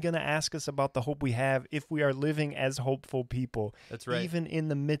only going to ask us about the hope we have if we are living as hopeful people. That's right. Even in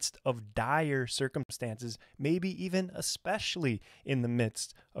the midst of dire circumstances, maybe even especially in the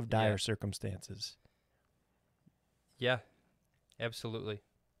midst of dire circumstances. Yeah, absolutely.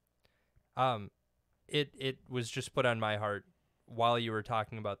 It was just put on my heart while you were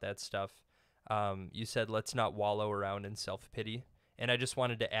talking about that stuff. You said, let's not wallow around in self-pity. And I just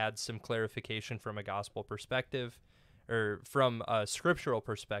wanted to add some clarification from a gospel perspective, or from a scriptural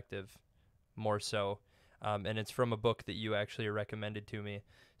perspective more so. And it's from a book that you actually recommended to me.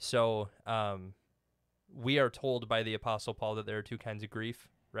 So we are told by the Apostle Paul that there are two kinds of grief,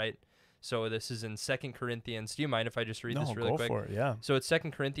 right? So this is in 2 Corinthians. Do you mind if I just read this really quick? No, go for it, yeah. So it's 2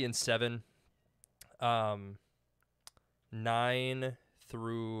 Corinthians 7, 9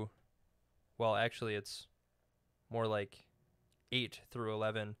 through, well, actually it's more like 8 through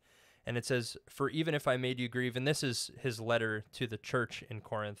 11. And it says, "For even if I made you grieve," and this is his letter to the church in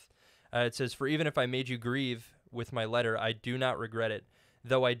Corinth. It says, "For even if I made you grieve with my letter, I do not regret it.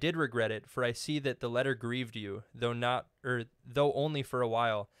 Though I did regret it, for I see that the letter grieved you, though only for a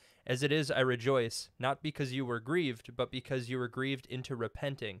while. As it is, I rejoice, not because you were grieved, but because you were grieved into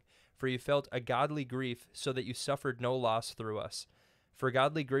repenting. For you felt a godly grief, so that you suffered no loss through us. For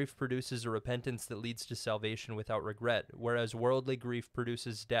godly grief produces a repentance that leads to salvation without regret, whereas worldly grief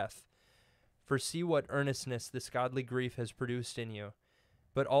produces death. For see what earnestness this godly grief has produced in you,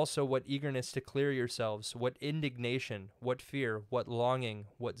 but also what eagerness to clear yourselves, what indignation, what fear, what longing,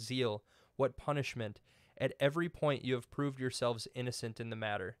 what zeal, what punishment. At every point you have proved yourselves innocent in the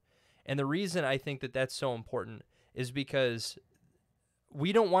matter." And the reason I think that that's so important is because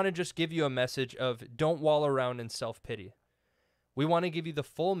we don't want to just give you a message of don't wallow around in self-pity. We want to give you the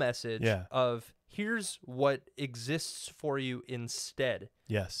full message of here's what exists for you instead.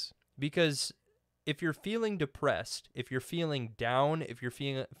 Yes. Because if you're feeling depressed, if you're feeling down, if you're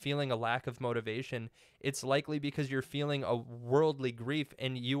feeling a lack of motivation, it's likely because you're feeling a worldly grief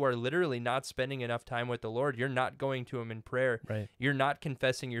and you are literally not spending enough time with the Lord. You're not going to him in prayer. Right. You're not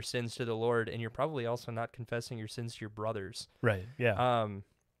confessing your sins to the Lord, and you're probably also not confessing your sins to your brothers. Right, yeah.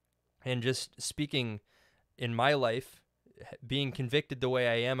 And just speaking in my life, being convicted the way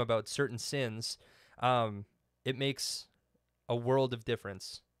I am about certain sins, it makes a world of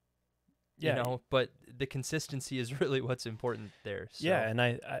difference. Yeah. You know, but the consistency is really what's important there. So. Yeah, and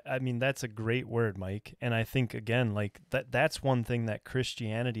I mean, that's a great word, Mike. And I think, again, like that's one thing that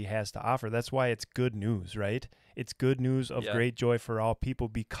Christianity has to offer. That's why it's good news, right? It's good news of great joy for all people,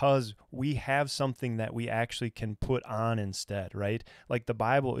 because we have something that we actually can put on instead, right? Like the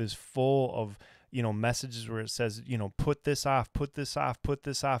Bible is full of, you know, messages where it says, you know, put this off, put this off, put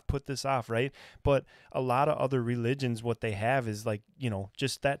this off, put this off, right? But a lot of other religions, what they have is like, you know,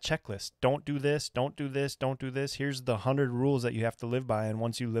 just that checklist. Don't do this, don't do this, don't do this. Here's the 100 rules that you have to live by, and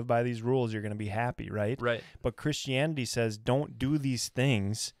once you live by these rules, you're going to be happy, right? Right. But Christianity says don't do these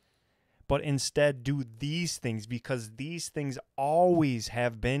things, but instead do these things, because these things always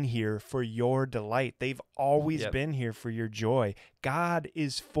have been here for your delight. They've always been here for your joy. God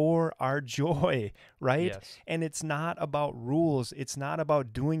is for our joy, right? Yes. And it's not about rules. It's not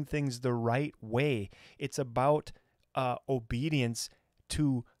about doing things the right way. It's about obedience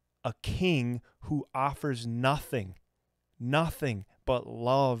to a king who offers nothing but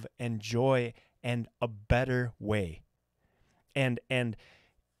love and joy and a better way. And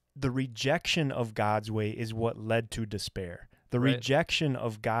the rejection of God's way is what led to despair. The rejection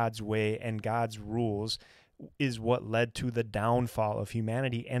of God's way and God's rules is what led to the downfall of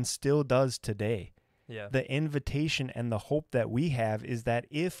humanity, and still does today. Yeah. The invitation and the hope that we have is that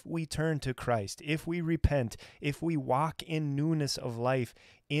if we turn to Christ, if we repent, if we walk in newness of life,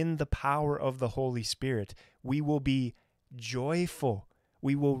 in the power of the Holy Spirit, we will be joyful.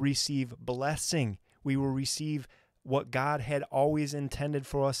 We will receive blessing. We will receive what God had always intended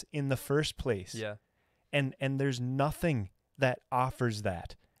for us in the first place. Yeah. And there's nothing that offers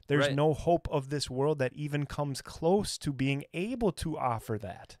that. There's no hope of this world that even comes close to being able to offer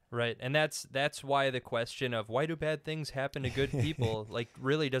that. Right. And that's why the question of why do bad things happen to good people like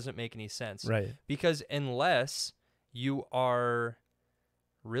really doesn't make any sense. Right. Because unless you are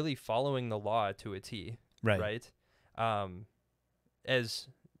really following the law to a T, right? As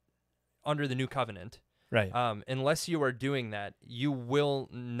under the new covenant. Right. Unless you are doing that, you will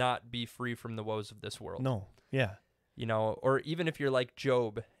not be free from the woes of this world. No. Yeah. You know, or even if you're like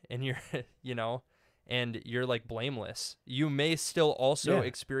Job and you're, you know, and you're like blameless, you may still also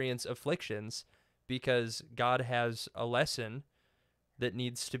experience afflictions because God has a lesson that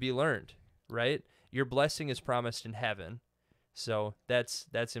needs to be learned, right? Your blessing is promised in heaven. So that's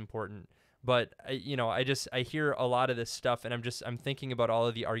important. But I hear a lot of this stuff, and I'm thinking about all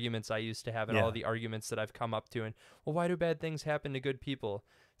of the arguments I used to have, and all of the arguments that I've come up to, and well, why do bad things happen to good people?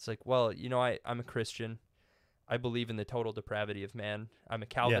 It's like, well, I'm a Christian. I believe in the total depravity of man. I'm a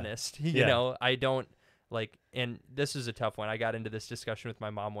Calvinist. You know, I don't and this is a tough one. I got into this discussion with my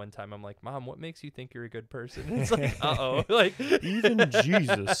mom one time. I'm like, Mom, what makes you think you're a good person? And it's like, uh-oh. Like, even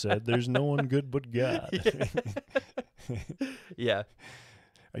Jesus said there's no one good but God. Yeah.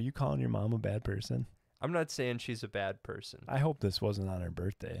 Are you calling your mom a bad person? I'm not saying she's a bad person. I hope this wasn't on her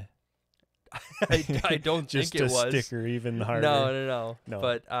birthday. I don't Just think it was. Just to stick her even harder. No.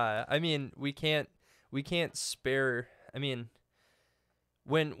 But I mean, we can't spare. I mean,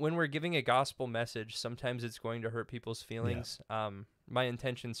 when we're giving a gospel message, sometimes it's going to hurt people's feelings. Yeah. My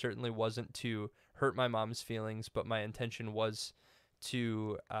intention certainly wasn't to hurt my mom's feelings, but my intention was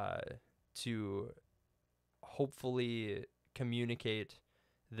to hopefully communicate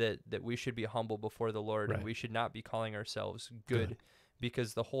that we should be humble before the Lord, and we should not be calling ourselves good.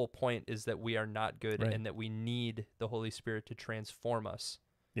 Because the whole point is that we are not good, and that we need the Holy Spirit to transform us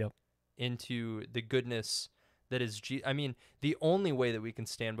into the goodness that is I mean, the only way that we can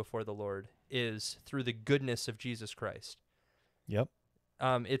stand before the Lord is through the goodness of Jesus Christ. Yep.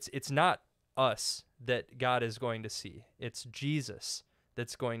 It's not us that God is going to see. It's Jesus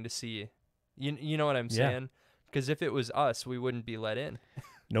that's going to see. You know what I'm saying? Because if it was us, we wouldn't be let in.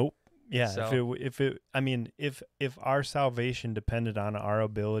 Nope. Yeah, So- if our salvation depended on our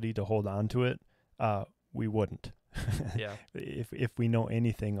ability to hold on to it, we wouldn't. Yeah. If we know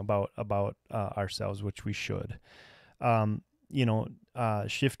anything about ourselves, which we should.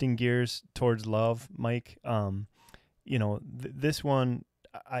 Shifting gears towards love, Mike. This one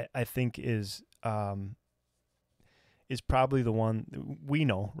I think is probably the one we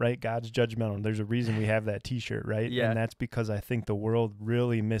know, right? God's judgmental. There's a reason we have that T-shirt, right? Yeah. And that's because I think the world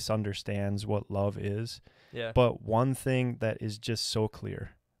really misunderstands what love is. Yeah. But one thing that is just so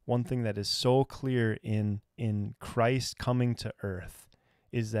clear, in Christ coming to earth,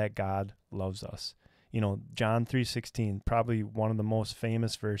 is that God loves us. John 3:16, probably one of the most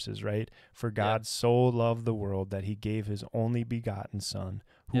famous verses, right? For God so loved the world that he gave his only begotten Son.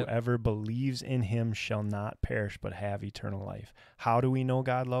 Whoever believes in him shall not perish but have eternal life. How do we know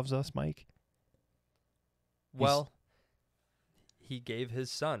God loves us, Mike? Well, he gave his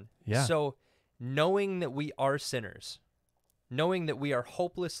Son. Yeah. So knowing that we are sinners, knowing that we are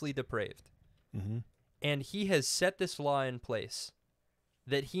hopelessly depraved, and he has set this law in place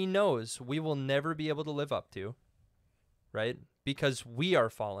that he knows we will never be able to live up to, right? Because we are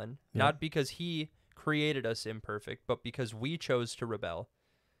fallen, not because he created us imperfect, but because we chose to rebel.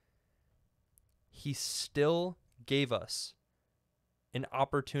 He still gave us an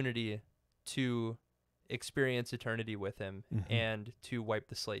opportunity to experience eternity with him and to wipe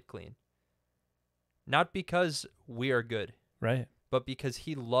the slate clean. Not because we are good, right? But because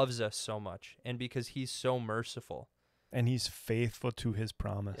he loves us so much, and because he's so merciful. And he's faithful to his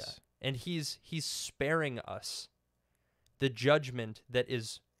promise. Yeah. And he's sparing us the judgment that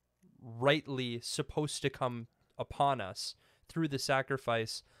is rightly supposed to come upon us through the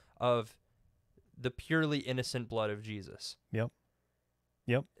sacrifice of the purely innocent blood of Jesus. Yep.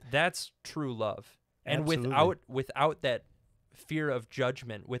 That's true love. And Absolutely. without that fear of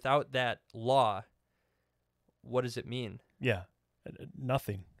judgment, without that law, what does it mean? Yeah.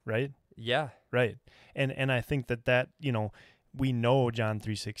 Nothing, right? Yeah. Right. And I think that we know John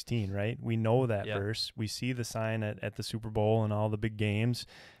 3:16, right? We know that verse. We see the sign at the Super Bowl and all the big games.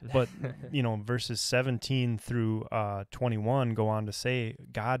 But, verses 17 through 21 go on to say,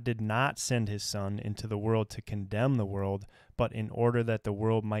 God did not send his Son into the world to condemn the world, but in order that the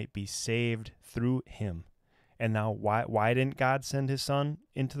world might be saved through him. And now why didn't God send his Son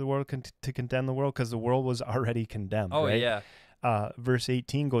into the world to condemn the world? Because the world was already condemned, Oh, right? yeah. Verse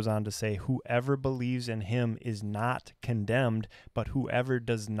 18 goes on to say, whoever believes in him is not condemned, but whoever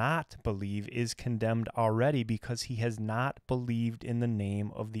does not believe is condemned already because he has not believed in the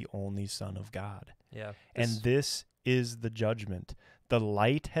name of the only Son of God. Yeah. And this is the judgment. The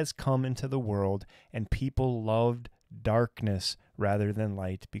light has come into the world, and people loved darkness rather than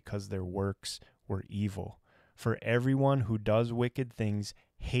light because their works were evil. For everyone who does wicked things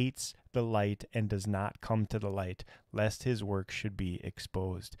hates the light and does not come to the light, lest his work should be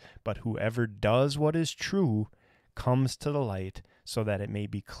exposed. But whoever does what is true comes to the light, so that it may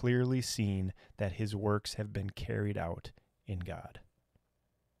be clearly seen that his works have been carried out in God.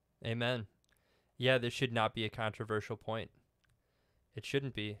 Amen. Yeah, this should not be a controversial point. It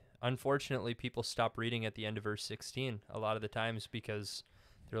shouldn't be. Unfortunately, people stop reading at the end of verse 16 a lot of the times because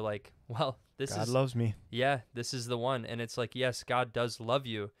they're like, well, God loves me. Yeah, this is the one. And it's like, yes, God does love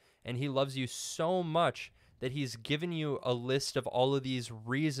you. and he loves you so much that he's given you a list of all of these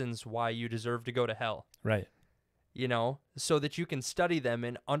reasons why you deserve to go to hell. Right. You know, so that you can study them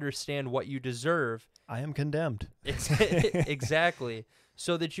and understand what you deserve. I am condemned. Exactly.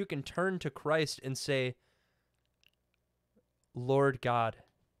 So that you can turn to Christ and say, Lord God,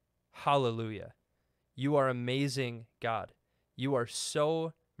 hallelujah. You are amazing, God. You are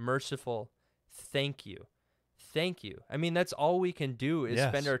so merciful. Thank you. Thank you. I mean, that's all we can do is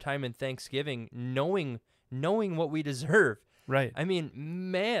spend our time in thanksgiving, knowing what we deserve. Right. I mean,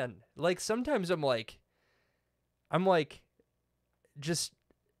 man, like sometimes I'm like just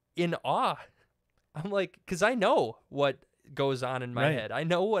in awe. I'm like, because I know what goes on in my head. I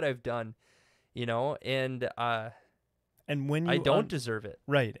know what I've done, you know, and when you I don't deserve it.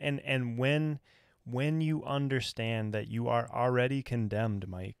 Right. And when you understand that you are already condemned,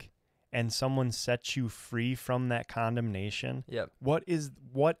 Mike, and someone sets you free from that condemnation, what is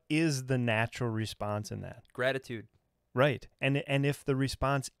the natural response in that? Gratitude. Right. And if the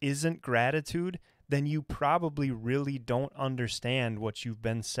response isn't gratitude, then you probably really don't understand what you've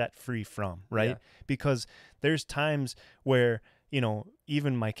been set free from, right? Yeah. Because there's times where, you know,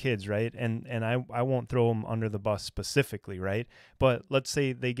 even my kids, right? And I won't throw them under the bus specifically, right? But let's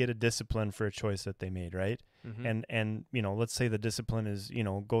say they get a discipline for a choice that they made, right? Mm-hmm. And you know, let's say the discipline is, you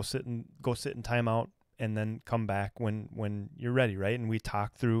know, go sit in timeout and then come back when you're ready, right? And we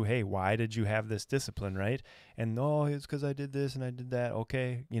talk through, hey, why did you have this discipline, right? And it's because I did this and I did that.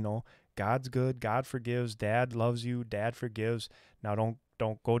 Okay, you know, God's good. God forgives. Dad loves you. Dad forgives. Now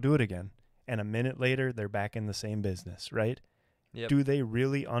don't go do it again. And a minute later, they're back in the same business, right? Yep. Do they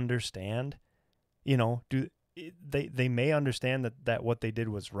really understand? You know, they may understand that what they did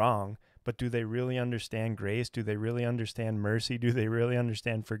was wrong, but do they really understand grace? Do they really understand mercy? Do they really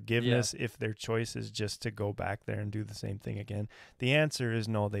understand forgiveness if their choice is just to go back there and do the same thing again? The answer is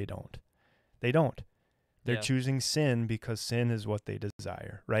no, they don't. They don't. They're choosing sin because sin is what they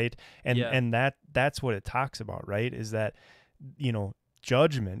desire, right? And that's what it talks about, right? Is that, you know,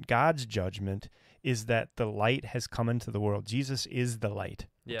 judgment, God's judgment is that the light has come into the world. Jesus is the light,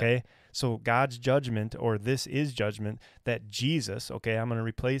 okay? So God's judgment, or this is judgment, that Jesus, okay, I'm going to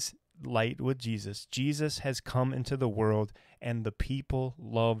replace light with Jesus. Jesus has come into the world, and the people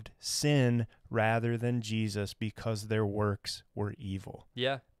loved sin rather than Jesus because their works were evil.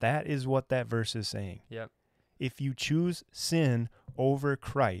 Yeah. That is what that verse is saying. Yeah. If you choose sin over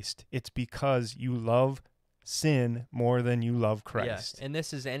Christ, it's because you love sin more than you love Christ. Yeah. And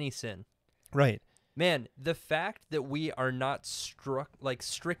this is any sin. Right. Man, the fact that we are not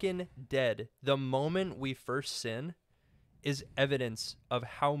stricken dead the moment we first sin is evidence of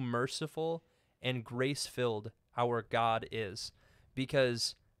how merciful and grace-filled our God is,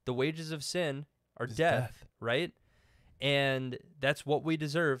 because the wages of sin are death, right? And that's what we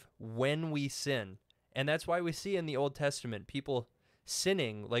deserve when we sin. And that's why we see in the Old Testament people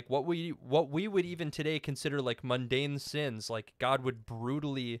sinning, like what we would even today consider like mundane sins, like God would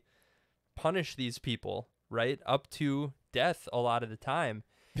brutally punish these people, right, up to death a lot of the time.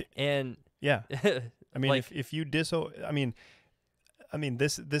 And yeah, I mean, like, if you I mean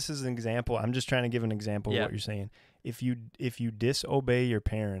this is an example. I'm just trying to give an example of what you're saying. If you disobey your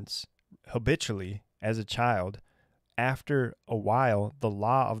parents habitually as a child, after a while, the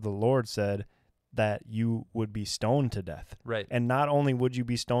law of the Lord said that you would be stoned to death. Right. And not only would you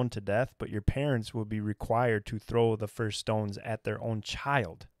be stoned to death, but your parents would be required to throw the first stones at their own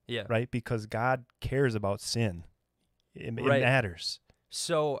child. Yeah. Right? Because God cares about sin. It matters.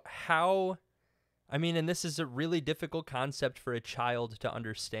 So and this is a really difficult concept for a child to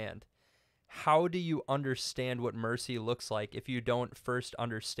understand. How do you understand what mercy looks like if you don't first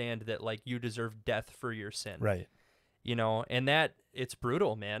understand that, like, you deserve death for your sin? Right. You know, and that, it's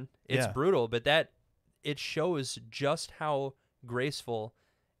brutal, man. It's brutal, but it shows just how graceful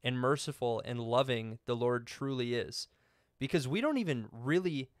and merciful and loving the Lord truly is. Because we don't even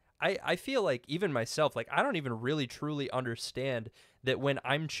really, I feel like even myself, like, I don't even really truly understand that when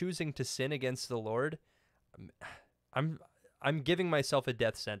I'm choosing to sin against the Lord, I'm giving myself a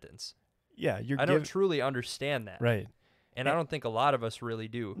death sentence. Yeah, I don't truly understand that. Right. And I don't think a lot of us really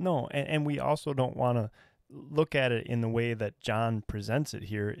do. No, and we also don't want to look at it in the way that John presents it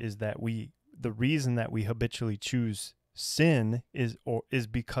here, is that the reason that we habitually choose sin is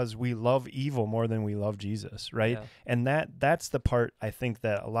because we love evil more than we love Jesus, right? Yeah. And that's the part I think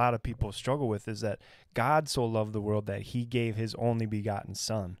that a lot of people struggle with, is that God so loved the world that he gave his only begotten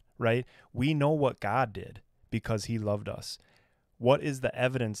son, right? We know what God did because he loved us. What is the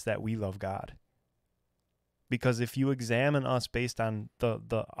evidence that we love God? Because if you examine us based on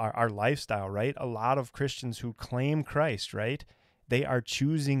our lifestyle, right? A lot of Christians who claim Christ, right? They are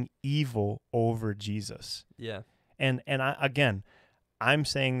choosing evil over Jesus. Yeah. And I'm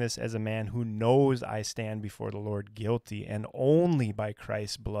saying this as a man who knows I stand before the Lord guilty, and only by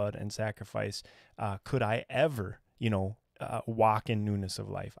Christ's blood and sacrifice could I ever, walk in newness of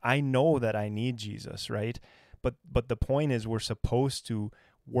life. I know that I need Jesus, right? But the point is, we're supposed to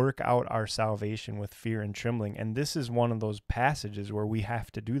work out our salvation with fear and trembling, and this is one of those passages where we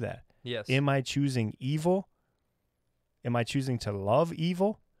have to do that. Yes. Am I choosing evil? Am I choosing to love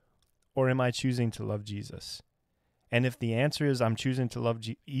evil, or am I choosing to love Jesus? And if the answer is I'm choosing to love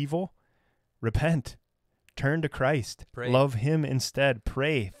evil, repent, turn to Christ, pray. Love him instead,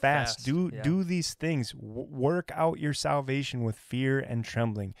 pray, fast. Do these things. Work out your salvation with fear and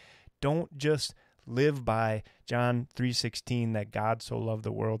trembling. Don't just live by John 3:16, that God so loved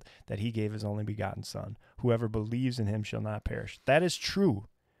the world that he gave his only begotten Son. Whoever believes in him shall not perish. That is true,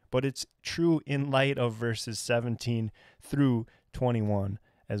 but it's true in light of verses 17 through 21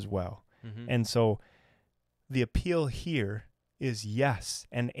 as well. Mm-hmm. And so the appeal here is yes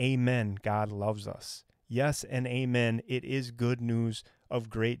and amen, God loves us. Yes and amen, it is good news of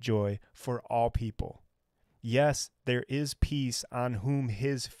great joy for all people. Yes, there is peace on whom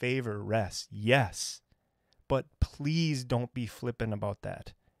his favor rests. Yes, but please don't be flippant about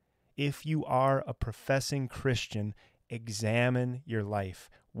that. If you are a professing Christian, examine your life.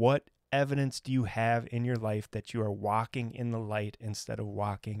 What evidence do you have in your life that you are walking in the light instead of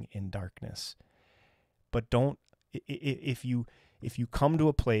walking in darkness? But don't, if you come to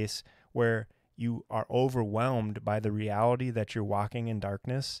a place where you are overwhelmed by the reality that you're walking in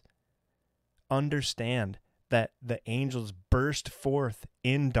darkness, understand that the angels burst forth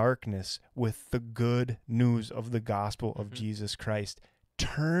in darkness with the good news of the gospel of Jesus Christ.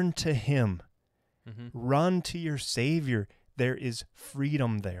 Turn to him. Run to your Savior. There is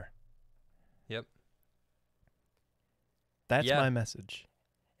freedom there. Yep. That's my message.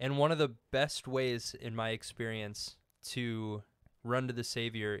 And one of the best ways, in my experience, to run to the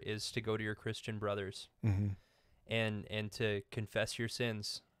Savior is to go to your Christian brothers and to confess your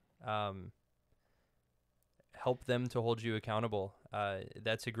sins. Help them to hold you accountable.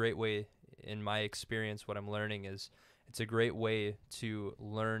 That's a great way, in my experience, what I'm learning is it's a great way to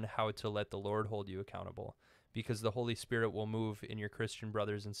learn how to let the Lord hold you accountable, because the Holy Spirit will move in your Christian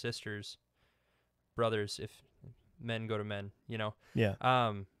brothers and sisters. Brothers, if men go to men,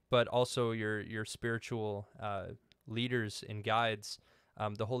 Yeah. But also your spiritual leaders and guides.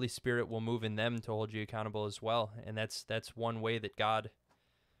 The Holy Spirit will move in them to hold you accountable as well, and that's one way that God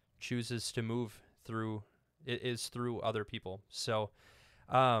chooses to move through. It is through other people. So,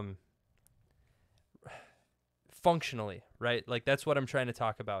 functionally, right? Like that's what I'm trying to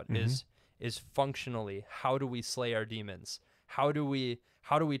talk about is functionally, how do we slay our demons? How do we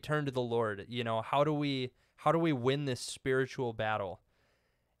turn to the Lord? How do we win this spiritual battle?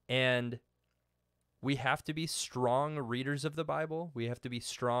 And we have to be strong readers of the Bible. We have to be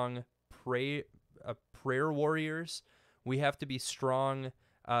strong prayer warriors. We have to be strong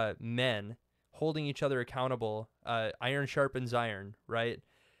men holding each other accountable. Iron sharpens iron, right?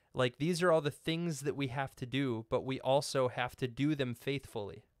 Like these are all the things that we have to do, but we also have to do them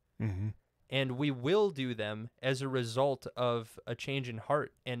faithfully. And we will do them as a result of a change in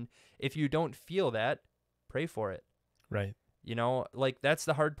heart. And if you don't feel that, pray for it. Right. Like that's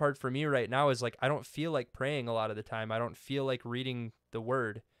the hard part for me right now is like I don't feel like praying a lot of the time. I don't feel like reading the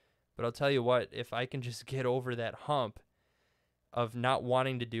word. But I'll tell you what, if I can just get over that hump of not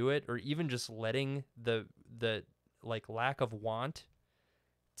wanting to do it, or even just letting the like lack of want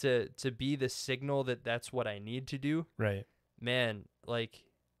to be the signal that that's what I need to do. Right. Man, like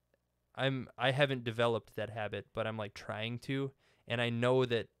I haven't developed that habit, but I'm like trying to, and I know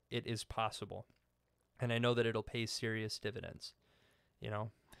that it is possible. And I know that it'll pay serious dividends,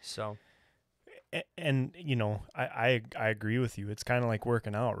 so. And I agree with you. It's kind of like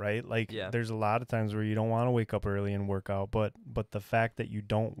working out, right? Like there's a lot of times where you don't want to wake up early and work out, but the fact that you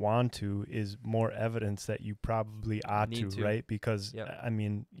don't want to is more evidence that you probably ought to, right? Because I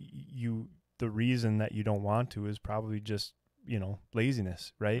mean, the reason that you don't want to is probably just,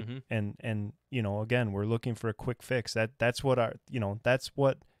 laziness, right? And again, we're looking for a quick fix. That's what that's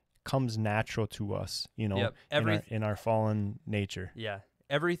what comes natural to us, in our fallen nature. Yeah.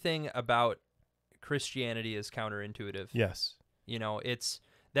 Everything about Christianity is counterintuitive. Yes.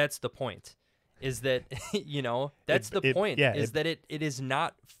 That's the point. Is that, that's the point. That it is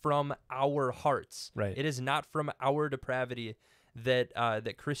not from our hearts. Right. It is not from our depravity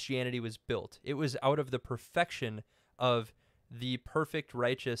that Christianity was built. It was out of the perfection of the perfect,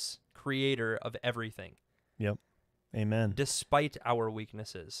 righteous creator of everything. Yep. Amen. Despite our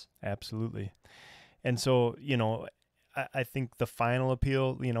weaknesses. Absolutely. And so, I think the final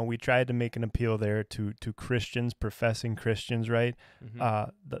appeal, you know, we tried to make an appeal there to Christians, professing Christians, right?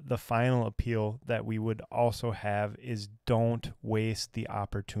 The final appeal that we would also have is don't waste the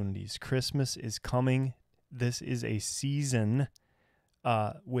opportunities. Christmas is coming. This is a season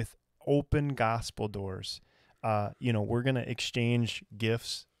with open gospel doors. You know, we're going to exchange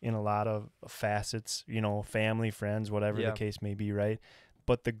gifts in a lot of facets, you know, family, friends, whatever the case may be, right?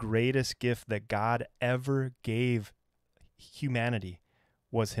 But the greatest gift that God ever gave humanity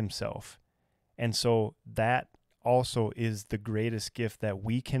was himself. And so that also is the greatest gift that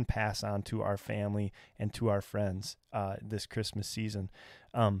we can pass on to our family and to our friends this Christmas season.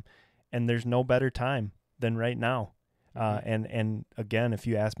 And there's no better time than right now. And again, if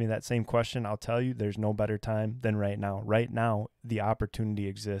you ask me that same question, I'll tell you there's no better time than right now. Right now, the opportunity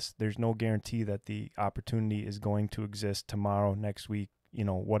exists. There's no guarantee that the opportunity is going to exist tomorrow, next week, you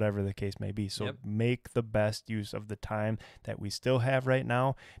know, whatever the case may be. So make the best use of the time that we still have right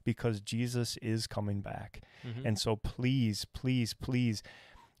now, because Jesus is coming back. And so please, please, please,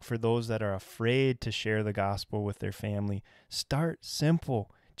 for those that are afraid to share the gospel with their family, start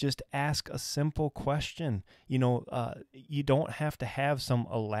simple. Just ask a simple question. You know, you don't have to have some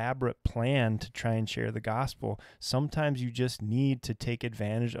elaborate plan to try and share the gospel. Sometimes you just need to take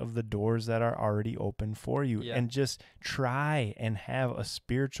advantage of the doors that are already open for you and just try and have a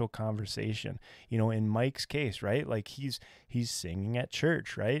spiritual conversation. You know, in Mike's case, right? Like he's singing at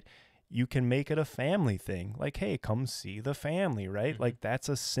church, right? You can make it a family thing. Like, hey, come see the family, right? Like that's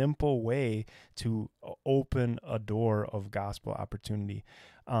a simple way to open a door of gospel opportunity.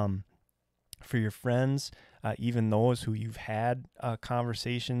 For your friends, even those who you've had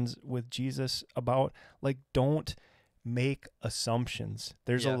conversations with Jesus about, like, don't make assumptions.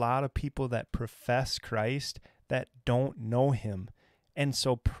 There's a lot of people that profess Christ that don't know him. And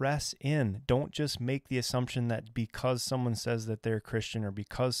so press in. Don't just make the assumption that because someone says that they're a Christian or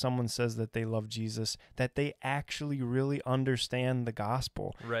because someone says that they love Jesus, that they actually really understand the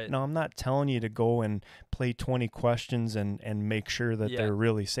gospel. Right. Now, I'm not telling you to go and play 20 questions and make sure that they're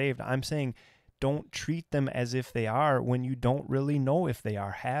really saved. I'm saying don't treat them as if they are when you don't really know if they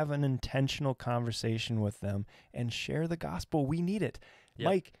are. Have an intentional conversation with them and share the gospel. We need it.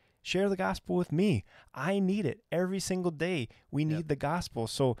 Mike, share the gospel with me. I need it every single day. We need the gospel.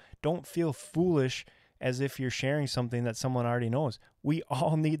 So don't feel foolish as if you're sharing something that someone already knows. We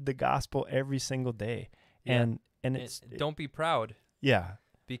all need the gospel every single day. And don't be proud. Yeah.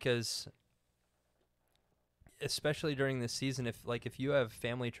 Because especially during this season, if you have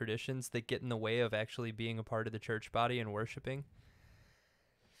family traditions that get in the way of actually being a part of the church body and worshiping,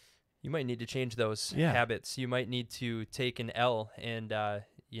 you might need to change those habits. You might need to take an L and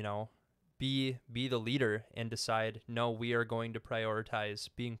you know, be the leader and decide, no, we are going to prioritize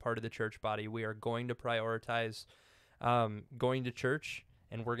being part of the church body. We are going to prioritize going to church,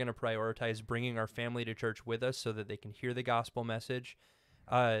 and we're going to prioritize bringing our family to church with us so that they can hear the gospel message.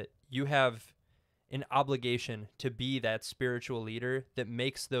 You have an obligation to be that spiritual leader that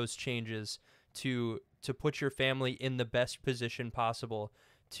makes those changes to put your family in the best position possible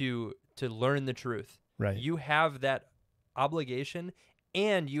to learn the truth. Right. You have that obligation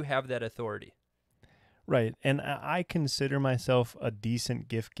and you have that authority. Right. And I consider myself a decent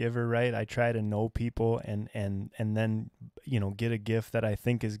gift giver, right? I try to know people and then, you know, get a gift that I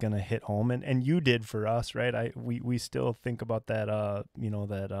think is going to hit home. And you did for us, right? We still think about that, you know,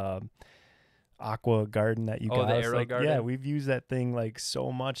 that aqua garden that you got. The arrow like, garden. Yeah, we've used that thing like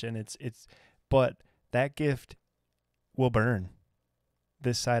so much, and but that gift will burn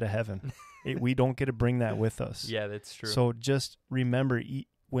this side of heaven. We don't get to bring that with us. Yeah, that's true. So just remember,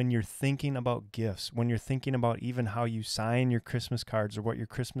 when you're thinking about gifts, when you're thinking about even how you sign your Christmas cards or what your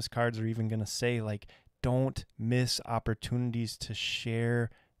Christmas cards are even going to say, like, don't miss opportunities to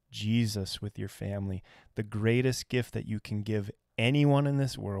share Jesus with your family. The greatest gift that you can give anyone in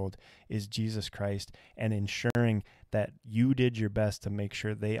this world is Jesus Christ, and ensuring that you did your best to make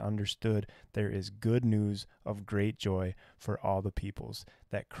sure they understood there is good news of great joy for all the peoples,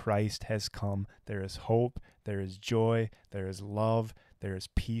 that Christ has come. There is hope, there is joy, there is love, there is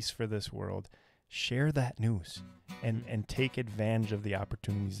peace for this world. Share that news and take advantage of the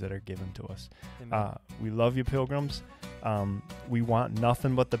opportunities that are given to us. We love you, pilgrims. We want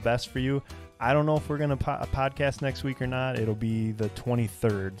nothing but the best for you. I don't know if we're going to podcast next week or not. It'll be the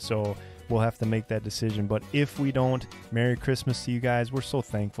 23rd, so we'll have to make that decision. But if we don't, Merry Christmas to you guys. We're so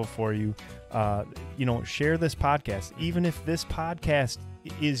thankful for you. You know, share this podcast. Even if this podcast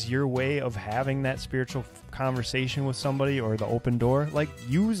is your way of having that spiritual conversation with somebody or the open door, like,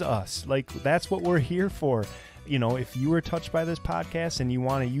 use us. Like, that's what we're here for. if you were touched by this podcast and you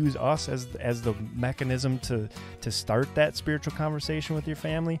want to use us as the mechanism to start that spiritual conversation with your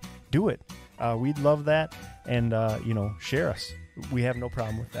family, do it. We'd love that. And, share us. We have no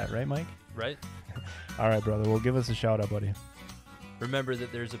problem with that. Right, Mike? Right. All right, brother. Well, give us a shout out, buddy. Remember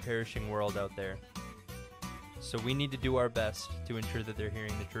that there's a perishing world out there. So we need to do our best to ensure that they're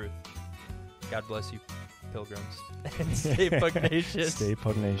hearing the truth. God bless you, pilgrims. And stay pugnacious. Stay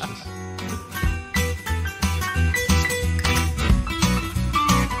pugnacious.